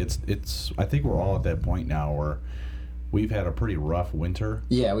 You're right. It's. I think we're all at that point now where we've had a pretty rough winter.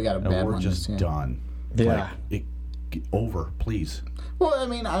 Yeah, we got a bad and we're one. just done. Yeah. Over, please. Well, I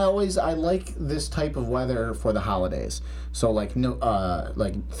mean, I like this type of weather for the holidays. So like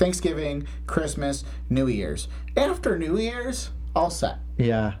like Thanksgiving, Christmas, New Year's. After New Year's, all set.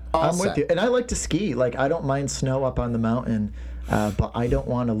 Yeah, All I'm set. with you. And I like to ski. Like, I don't mind snow up on the mountain, but I don't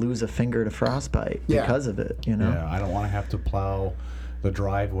want to lose a finger to frostbite Yeah. because of it, you know? Yeah, I don't want to have to plow the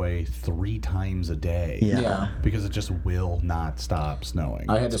driveway 3 times a day. Yeah. Because it just will not stop snowing.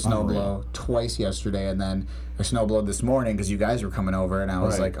 I had to It's snow unreal. blow twice yesterday, and then I snow blowed this morning because you guys were coming over, and I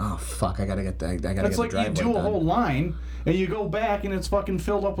was Right. like, "Oh fuck, I gotta get the It's the like you driveway do a done." whole line and you go back and it's fucking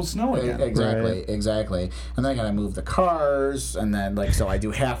filled up with snow again. Exactly, Right. exactly. And then I gotta move the cars, and then like so I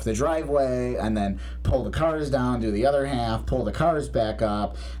do half the driveway, and then pull the cars down, do the other half, pull the cars back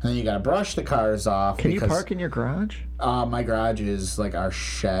up, and then you gotta brush the cars off. Can you because, park in your garage? My garage is like our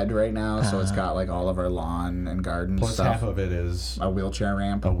shed right now, so it's got like all of our lawn and garden Plus stuff. half of it is A wheelchair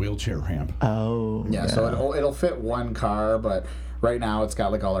ramp. a wheelchair ramp. Oh. Yeah, so it'll fit one car, but right now it's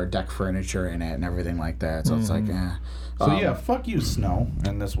got like all our deck furniture in it and everything like that. So it's like, So yeah, fuck you, snow,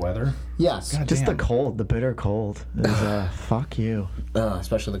 and this weather. yes, God Just damn. the cold, the bitter cold is fuck you.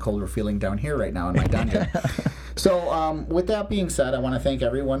 especially the cold we're feeling down here right now in my dungeon. So, with that being said, I want to thank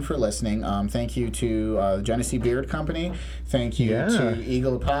everyone for listening. Thank you to the Genesee Beard Company. Thank you Yeah. to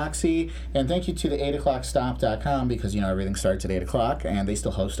Eagle Epoxy. And thank you to the 8o'clockstop.com because, everything starts at 8 o'clock and they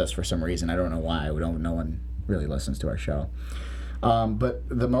still host us for some reason. I don't know why. No one really listens to our show. But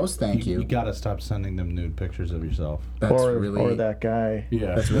the most thank You you. gotta stop sending them nude pictures of yourself. That's or really that guy.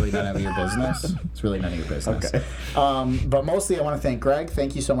 Yeah. That's really none of your business. It's really none of your business. But mostly, I want to thank Greg.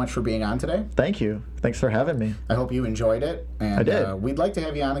 Thank you so much for being on today. Thank you. Thanks for having me. I hope you enjoyed it. And I did. We'd like to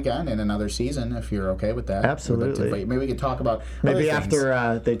have you on again in another season if you're okay with that. Absolutely. We'd like to invite- maybe we could talk about Maybe other things.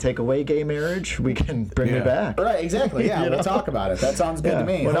 after they take away gay marriage, we can bring Yeah. it back. Right, exactly. Yeah, You we'll know? talk about it. That sounds good Yeah. to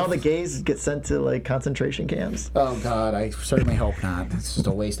me. When all the gays get sent to like concentration camps. Oh God, I certainly hope not. It's just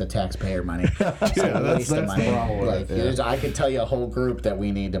a waste of taxpayer money. It's a that's- waste of that's the money. problem with Like, it, yeah. there's- I could tell you a whole group that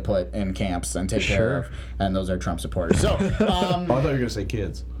we need to put in camps and take care Sure. of, and those are Trump supporters. So, Oh, I thought you were gonna say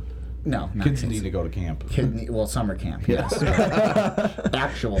kids. no, not Kids need to go to camp. Well, summer camp, yes.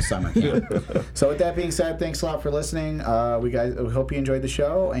 Actual summer camp. So with that being said, thanks a lot for listening. We hope you enjoyed the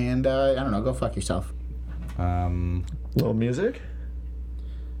show, and I don't know, go fuck yourself. Little music.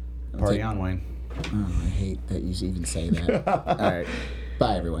 Party on, Wayne. Oh, I hate that you even say that. All right,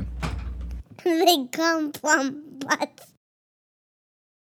 bye everyone. They come from butts.